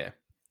every beer.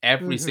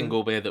 Every Mhm.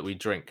 single beer that we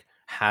drink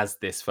has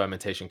this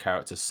fermentation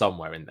character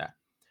somewhere in there.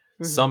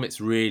 Mhm. Some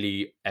it's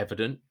really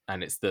evident,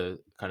 and it's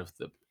the kind of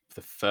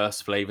the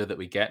first flavor that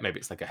we get. Maybe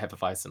it's like a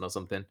Hefeweizen or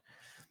something.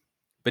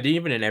 But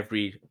even in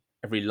every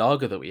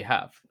lager that we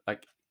have,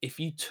 like if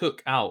you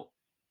took out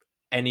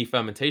any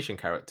fermentation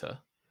character,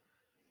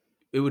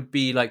 it would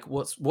be like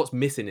what's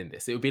missing in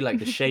this? It would be like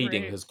the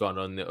shading Right. has gone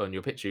on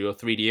your picture. Your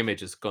 3D image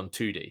has gone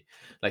 2D.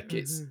 Like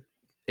Mhm.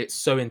 it's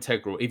so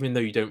integral, even though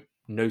you don't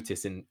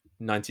notice in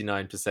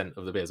 99%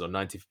 of the beers or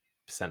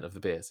 90% of the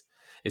beers.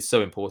 It's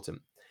so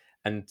important.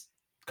 And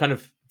kind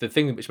of the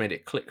thing which made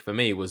it click for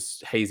me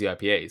was hazy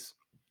IPAs,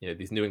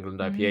 these New England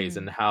IPAs,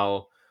 and Mm.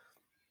 how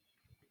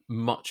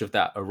much of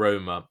that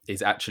aroma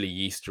is actually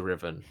yeast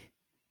driven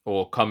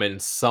or come in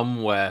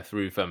somewhere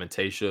through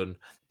fermentation,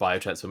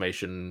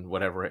 biotransformation,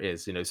 whatever it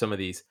is. Some of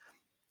these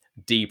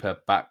deeper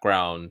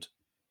background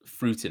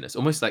fruitiness, it's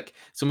almost like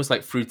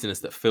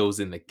fruitiness that fills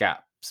in the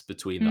gaps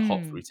between the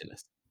hot Mm.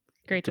 fruitiness. It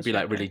Great could be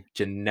like descriptor. really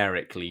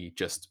generically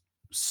just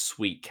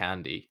sweet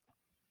candy,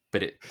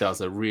 but it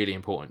does a really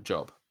important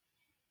job.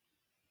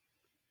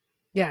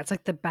 Yeah, it's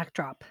like the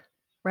backdrop,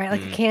 right?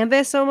 Like a Mm,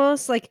 canvas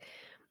almost, like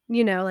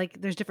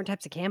there's different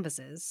types of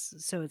canvases.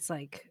 So it's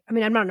like, I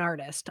mean, I'm not an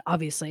artist,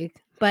 obviously,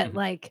 but mhm,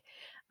 like,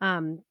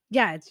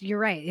 yeah, you're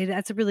right.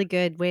 That's a really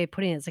good way of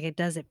putting it.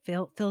 It's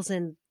like fills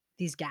in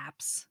these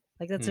gaps.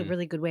 Like that's a mm.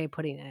 really good way of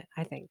putting it,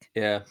 I think.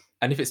 Yeah,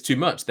 and if it's too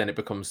much, then it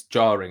becomes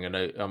jarring and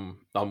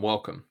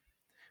unwelcome.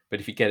 But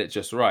if you get it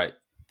just right,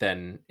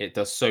 then it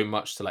does so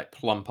much to like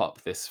plump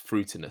up this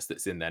fruitiness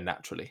that's in there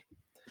naturally.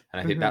 And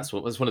I think Hmm. that's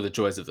one of the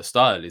joys of the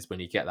style is when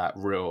you get that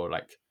real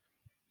like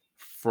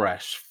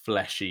fresh,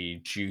 fleshy,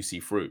 juicy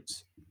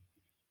fruits,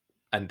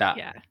 and that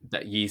Yeah.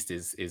 that yeast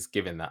is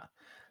giving that.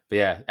 But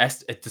yeah,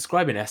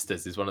 describing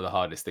esters is one of the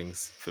hardest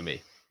things for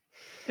me,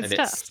 and It's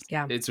tough.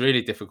 Yeah. it's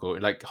really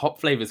difficult. Like hop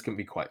flavors can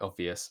be quite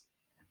obvious,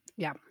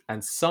 Yeah.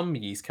 and some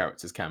yeast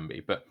characters can be,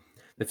 but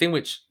the thing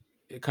which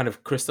it kind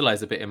of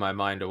crystallized a bit in my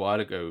mind a while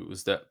ago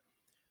was that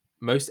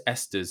most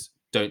esters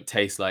don't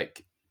taste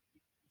like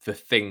the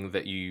thing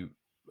that you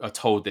are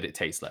told that it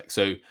tastes like.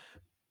 So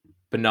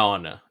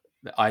banana,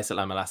 the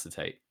isolamyl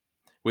acetate,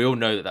 We all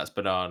know that that's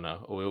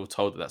banana, or we're all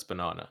told that that's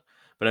banana.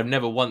 But I've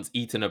never once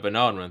eaten a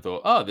banana and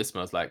thought, "Oh, this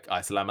smells like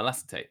isolamyl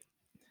acetate."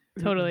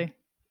 Mm-mm. Totally.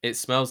 It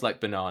smells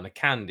like banana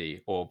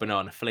candy or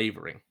banana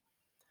flavoring.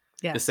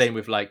 The Yes. same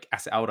with like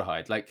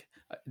acetaldehyde. Like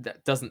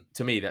that doesn't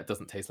to me that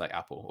doesn't taste like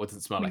apple or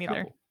doesn't smell Me like neither.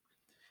 apple,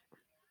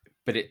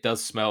 but it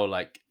does smell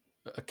like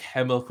a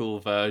chemical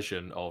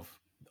version of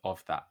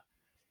that.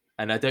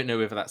 And I don't know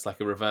whether that's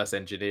like a reverse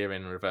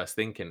engineering, reverse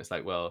thinking. It's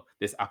like, well,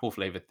 this apple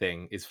flavored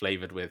thing is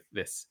flavored with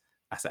this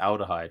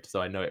acetaldehyde,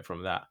 so I know it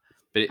from that.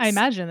 But I it's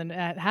imagine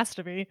that it has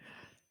to be.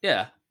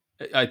 yeah,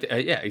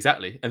 yeah,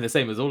 exactly. And the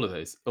same as all of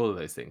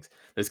those things.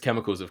 Those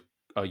chemicals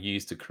are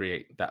used to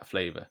create that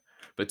flavor.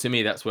 But to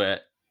me, that's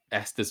where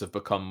esters have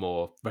become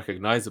more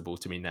recognizable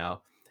to me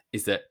now.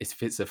 Is that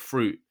if it's a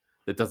fruit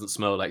that doesn't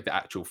smell like the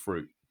actual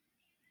fruit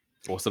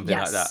or something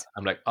like that, Yes.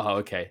 I'm like, oh,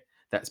 okay,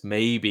 that's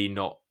maybe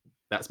not.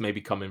 That's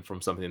maybe coming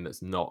from something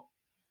that's not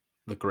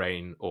the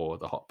grain or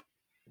the hop.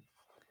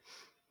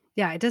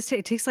 Yeah, it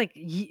takes like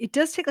it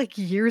does take like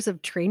years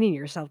of training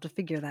yourself to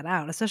figure that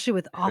out, especially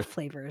with off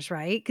flavors,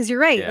 right? Because you're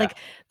right. Yeah. Like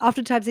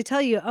oftentimes they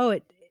tell you, oh,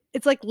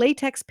 it's like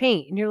latex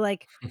paint, and you're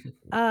like,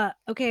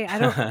 okay, I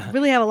don't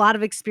really have a lot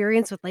of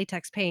experience with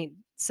latex paint,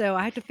 so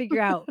I have to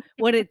figure out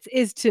what it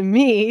is to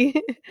me.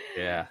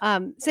 Yeah.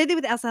 Same thing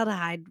with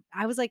acetaldehyde.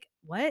 I was like,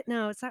 what?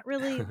 No, it's not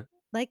really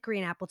like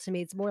green apple to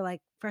me. It's more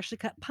like freshly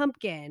cut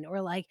pumpkin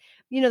or like,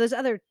 there's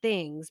other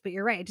things. But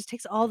you're right. It just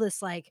takes all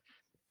this like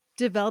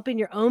developing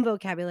your own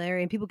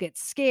vocabulary, and people get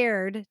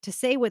scared to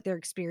say what they're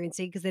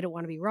experiencing because they don't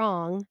want to be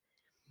wrong,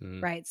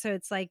 Mm. right? So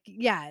it's like,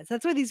 yeah, so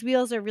that's why these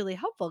wheels are really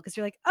helpful because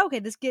you're like,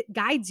 okay,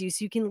 guides you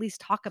so you can at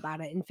least talk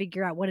about it and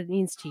figure out what it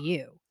means to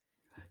you.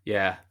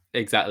 Yeah,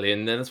 exactly.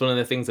 And that's one of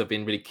the things I've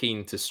been really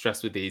keen to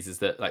stress with these is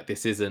that like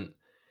this isn't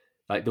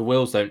like the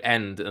wheels don't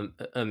end and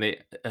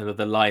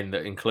the line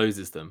that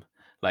encloses them.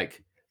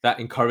 Like that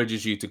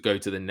encourages you to go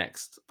to the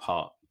next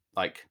part.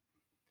 Like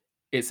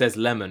it says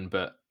lemon,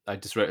 but I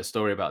just wrote a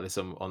story about this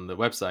on the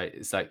website.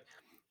 It's like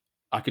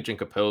I could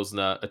drink a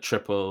pilsner, a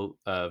triple,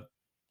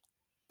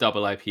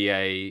 double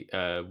IPA,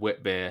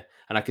 wit beer,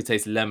 and I could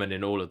taste lemon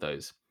in all of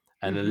those.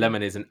 And the Mhm.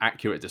 lemon is an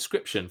accurate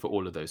description for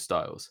all of those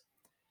styles.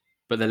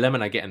 But the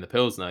lemon I get in the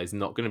pilsner is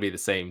not going to be the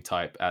same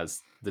type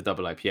as the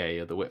double IPA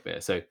or the wit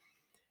beer. So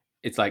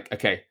it's like,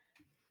 okay,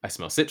 I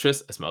smell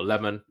citrus, I smell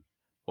lemon.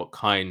 What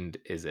kind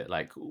is it?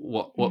 Like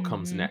what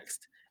comes Mhm.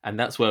 next? And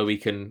that's where we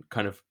can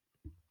kind of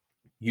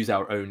use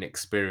our own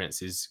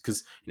experiences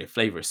because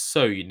flavor is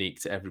so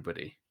unique to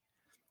everybody.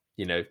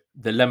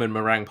 The lemon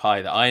meringue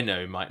pie that I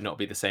know might not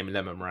be the same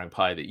lemon meringue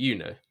pie that you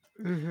know.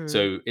 Mhm.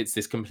 So it's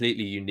this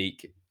completely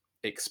unique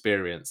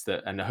experience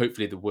that, and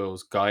hopefully the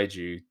wheels guide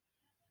you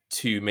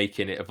to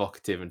making it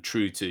evocative and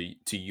true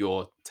to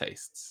your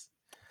tastes.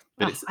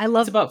 But Oh,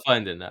 it's about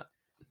finding that.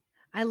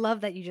 I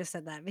love that you just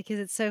said that because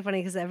it's so funny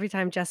because every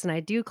time Jess and I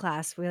do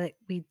class,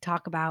 we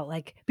talk about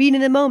like being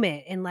in the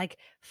moment and like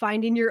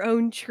finding your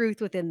own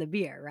truth within the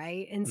beer,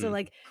 right? And so Mm,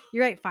 like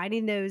you're right,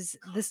 finding this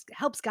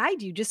helps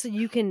guide you just so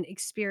you can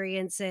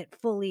experience it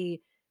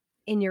fully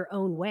in your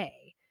own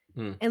way.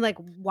 mm, And like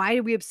why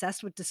are we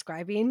obsessed with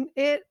describing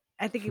it?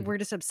 I think we're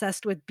just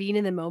obsessed with being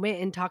in the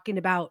moment and talking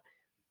about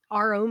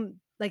our own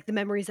like, the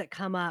memories that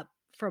come up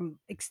from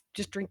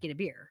just drinking a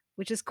beer,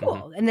 which is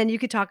mhm, cool, and then you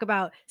could talk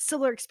about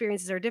similar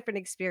experiences or different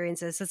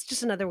experiences, so it's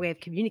just another way of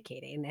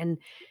communicating, and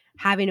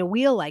having a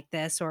wheel like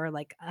this or,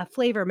 like, a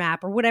flavor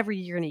map or whatever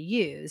you're gonna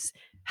use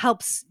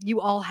helps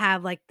you all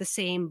have, like, the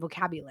same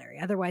vocabulary,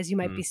 otherwise you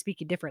might mm. be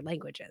speaking different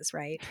languages,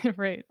 right?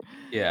 Right.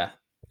 Yeah,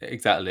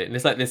 exactly. And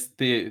it's like this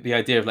the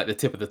idea of like the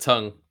tip of the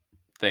tongue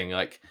thing.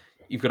 Like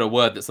you've got a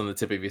word that's on the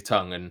tip of your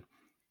tongue, and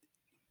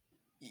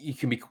you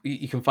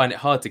can find it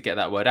hard to get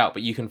that word out,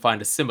 but you can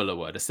find a similar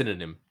word, a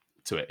synonym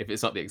to it if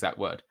it's not the exact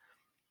word.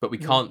 But we Mhm.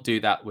 can't do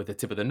that with the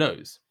tip of the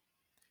nose.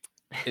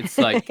 It's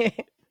like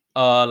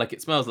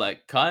it smells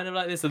like kind of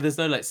like this. So there's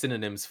no like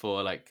synonyms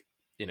for like,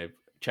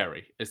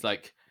 cherry. It's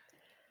like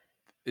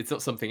it's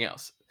not something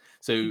else.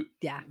 So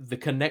Yeah. the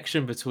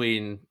connection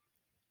between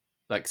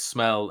like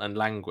smell and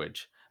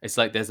language, it's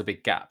like there's a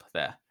big gap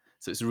there.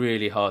 So it's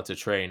really hard to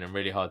train and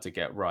really hard to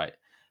get right.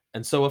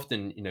 And so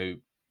often,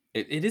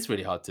 it is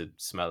really hard to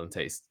smell and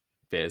taste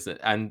beers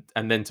and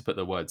then to put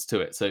the words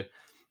to it. So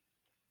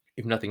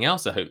if nothing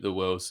else, I hope the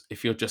world's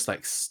if you're just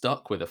like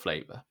stuck with a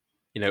flavor.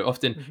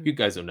 Often Mhm. you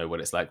guys will know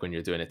what it's like when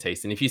you're doing a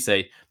taste. And if you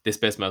say this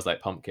beer smells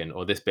like pumpkin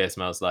or this beer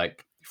smells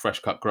like fresh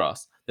cut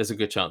grass, there's a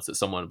good chance that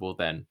someone will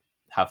then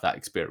have that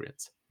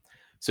experience.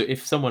 So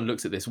if someone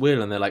looks at this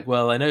wheel and they're like,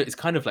 well, I know it's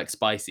kind of like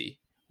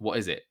spicy. What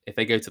is it? If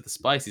they go to the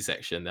spicy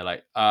section, they're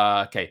like,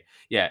 okay,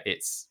 yeah,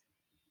 it's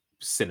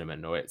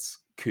cinnamon or it's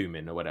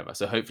cumin or whatever.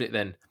 So hopefully it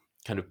then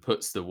kind of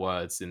puts the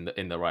words in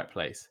the right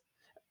place.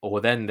 Or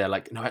then they're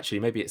like, no, actually,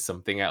 maybe it's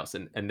something else.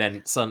 And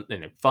then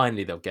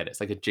finally they'll get it. It's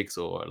like a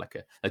jigsaw or like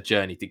a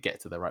journey to get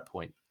to the right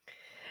point.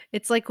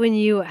 It's like when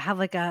you have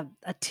like a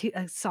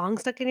song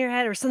stuck in your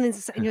head or something,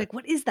 and you're like,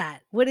 "What is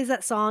that? What is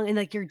that song?" And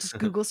like you're just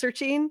Google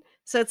searching.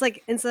 So it's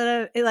like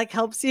instead of it like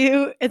helps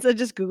you instead of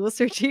just Google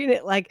searching,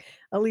 it like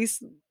at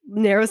least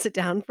narrows it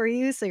down for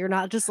you, so you're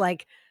not just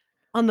like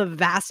on the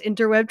vast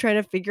interweb trying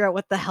to figure out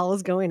what the hell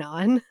is going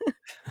on.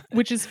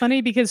 Which is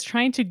funny because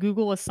trying to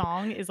Google a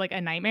song is like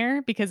a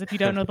nightmare because if you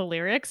don't know the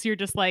lyrics, you're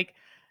just like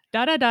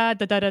da da da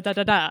da da da da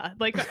da da.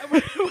 Like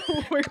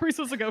where are we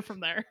supposed to go from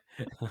there?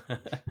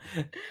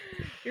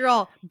 You're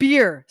all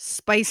beer,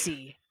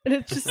 spicy. And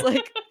it's just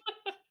like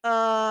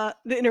the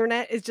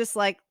internet is just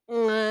like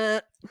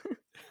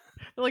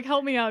Like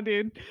help me out,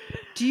 dude.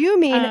 do you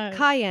mean Uh,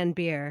 cayenne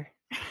beer?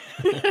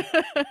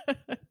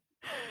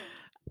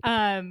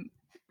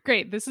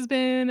 Great. This has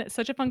been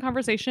such a fun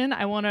conversation.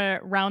 I want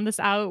to round this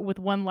out with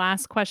one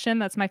last question.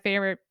 That's my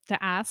favorite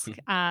to ask.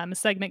 A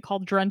segment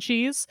called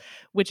Drunchies,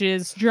 which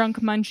is drunk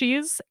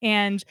munchies.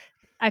 And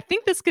I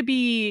think this could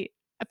be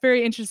a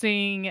very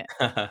interesting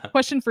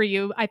question for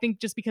you. I think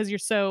just because you're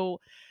so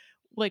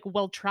like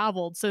well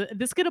traveled. So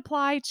this could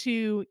apply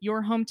to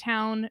your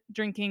hometown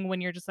drinking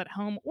when you're just at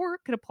home or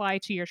it could apply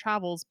to your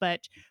travels,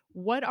 but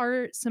what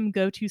are some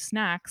go-to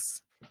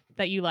snacks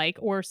that you like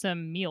or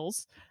some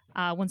meals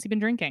once you've been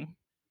drinking?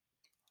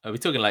 Are we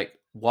talking like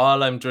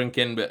while I'm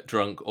drinking but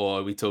drunk, or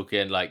are we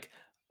talking like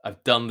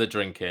I've done the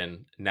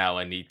drinking, now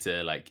I need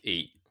to like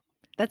eat?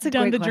 That's a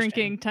Done great the question.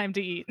 drinking, time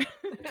to eat.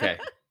 Okay.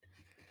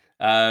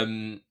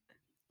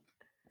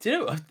 Do you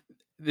know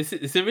this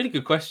is a really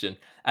good question,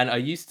 and I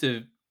used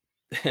to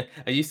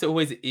I used to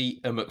always eat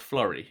a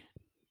McFlurry,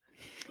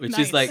 which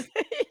is Nice.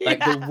 like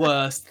the Yeah.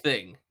 worst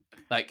thing.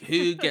 Like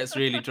who gets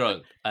really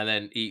drunk and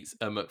then eats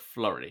a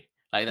McFlurry?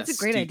 Like That's that's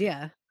a great stupid.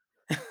 idea.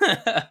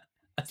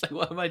 I was like,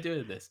 what am I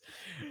doing this?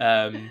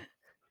 Um,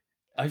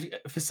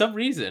 for some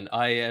reason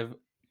I've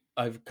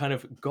kind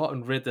of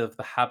gotten rid of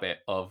the habit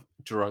of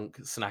drunk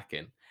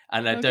snacking,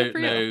 and I Oh, good don't for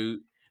you. know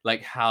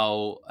like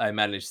how I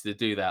managed to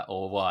do that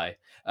or why.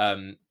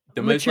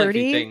 The most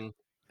likely Maturity. thing,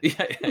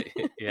 yeah,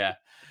 yeah,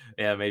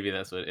 yeah, maybe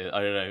that's what it is. I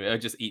don't know. I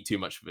just eat too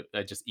much.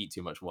 I just eat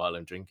too much while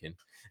I'm drinking.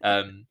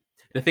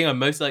 The thing I'm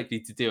most likely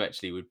to do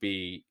actually would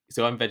be,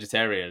 so I'm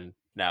vegetarian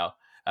now,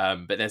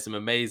 but there's some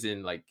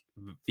amazing like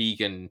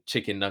vegan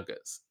chicken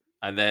nuggets,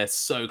 and they're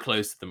so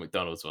close to the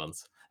McDonald's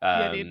ones.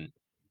 Yeah, dude.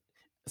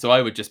 So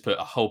I would just put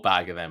a whole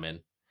bag of them in.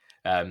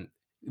 Um,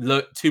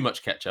 too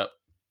much ketchup,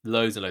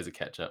 loads and loads of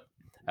ketchup,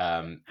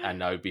 and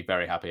I would be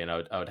very happy, and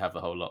I would have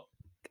the whole lot.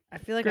 I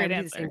feel like I Great would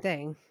do the same answer.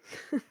 thing.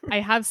 I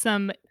have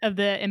some of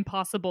the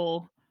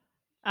Impossible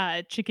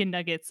chicken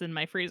nuggets in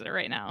my freezer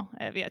right now.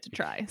 I have yet to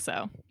try.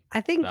 So,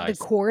 I think Nice.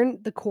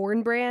 the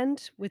corn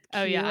brand with oh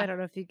Q, I yeah, don't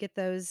know if you get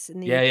those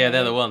in the Yeah, yeah,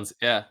 they're the UK. ones.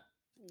 Yeah,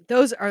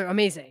 Those are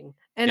amazing.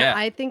 And yeah,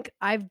 I think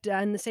I've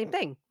done the same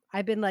thing.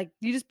 I've been like,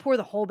 you just pour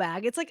the whole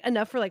bag. It's like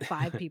enough for like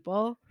 5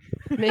 people.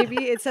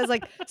 Maybe it says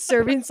like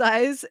serving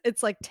size,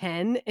 it's like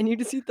 10 and you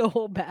just eat the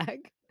whole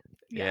bag.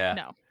 yeah,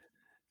 yeah.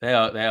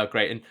 no, They are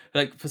great, and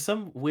like for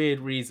some weird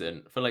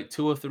reason, for like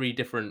 2 or 3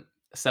 different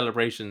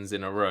celebrations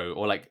in a row,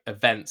 or like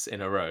events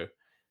in a row,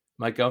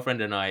 my girlfriend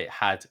and I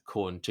had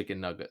corn chicken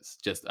nuggets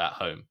just at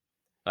home.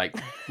 Like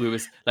we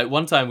was like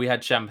one time we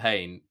had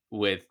champagne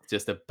with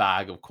just a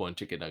bag of corn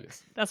chicken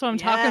nuggets. that's what I'm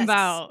talking Yes.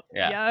 about.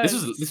 Yeah, this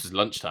was Yes. this was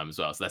lunchtime as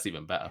well, so that's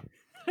even better.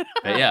 But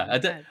Oh yeah, my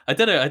god. I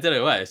don't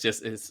know why. It's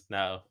just it's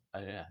now.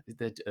 Yeah,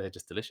 they're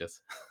just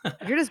delicious.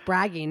 You're just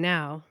bragging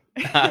now.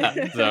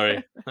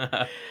 Sorry.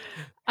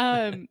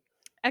 um,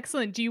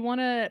 excellent. Do you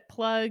want to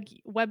plug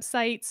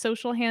website,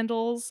 social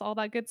handles, all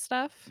that good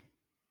stuff?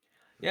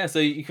 Yeah, so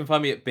you can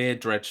find me at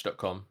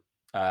beerdredge.com.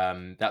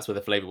 That's where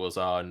the flavor wheels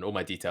are, and all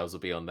my details will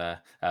be on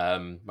there.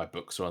 My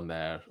books are on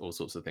there, all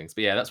sorts of things.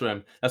 But yeah, that's where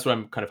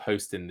I'm kind of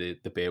hosting the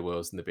beer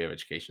wheels and the beer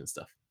education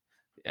stuff.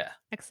 Yeah.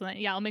 Excellent.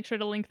 Yeah, I'll make sure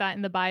to link that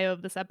in the bio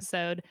of this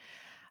episode.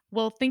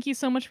 Well, thank you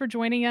so much for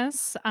joining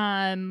us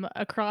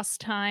across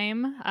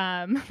time.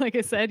 Like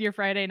I said, your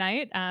Friday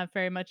night,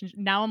 very much.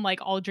 Now I'm like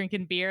all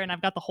drinking beer and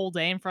I've got the whole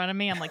day in front of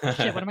me. I'm like,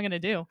 shit, what am I going to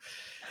do?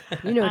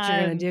 You know what you're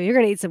gonna Um, do. You're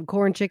gonna eat some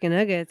corn chicken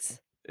nuggets.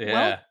 well,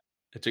 Yeah.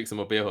 I drink some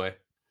more beer hoy.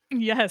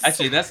 yes.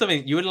 Actually, that's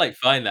something you would like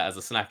find that as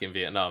a snack in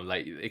Vietnam.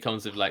 Like it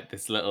comes with like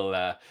this little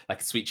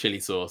like a sweet chili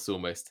sauce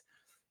almost.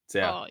 So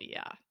yeah, Oh,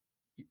 yeah.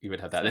 you would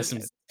have that. So There's some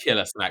good.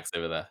 killer snacks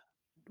over there.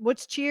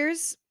 What's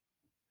cheers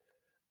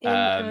in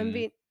Um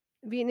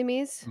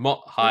Vietnamese? Mot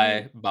What do you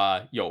Hai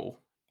Ba Yo.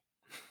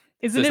 So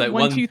Isn't it's it like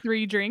one, one, two,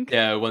 three, drink?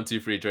 yeah, 1, 2,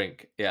 3,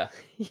 drink. Yeah.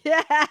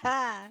 Yeah.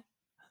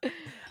 I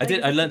I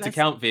did. guess I that's the learned to best.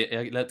 count.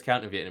 I learned to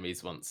count in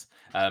Vietnamese once,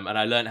 and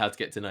I learned how to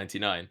get to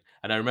 99.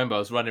 And I remember I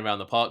was running around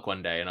the park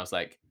one day, and I was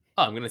like,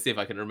 "Oh, I'm going to see if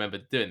I can remember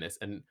doing this."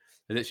 And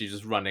I literally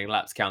just running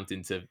laps,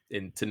 counting to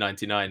into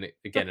 99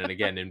 again and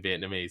again in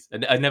Vietnamese.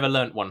 And I never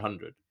learned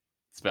 100,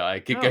 but I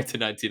could go Oh, to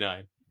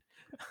 99.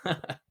 I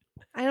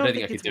I don't don't think I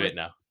think could it's do worth. it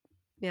now.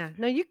 Yeah.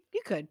 No, you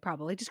could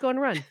probably just go and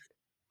run.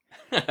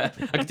 I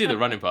could do the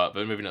running part,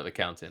 but maybe not the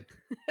counting.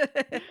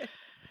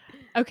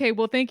 Okay,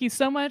 well, thank you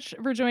so much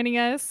for joining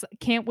us.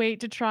 Can't wait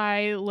to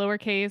try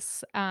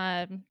lowercase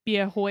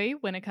Bia Hoi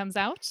when it comes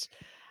out.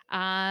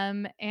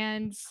 And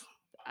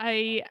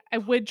I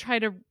would try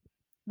to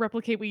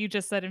replicate what you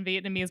just said in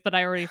Vietnamese, but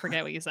I already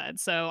forget what you said.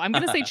 So I'm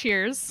gonna say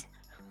cheers.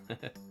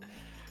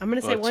 I'm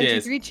gonna say Well, one, two,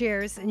 cheers. three,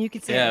 cheers, and you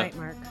can say it Yeah. right,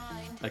 Mark.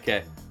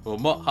 Okay. Well,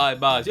 mot hai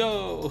bars,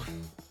 yo!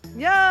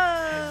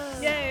 Yeah.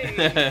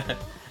 Yay!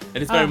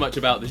 And it's very much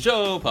about the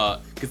jo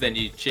part, because then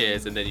you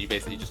cheers and then you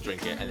basically just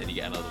drink it and then you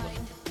get another one.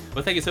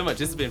 Well, thank you so much.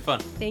 This has been fun.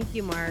 Thank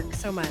you, Mark,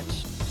 so much.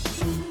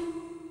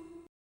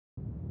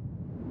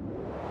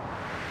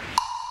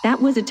 That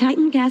was a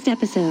Titancast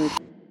episode.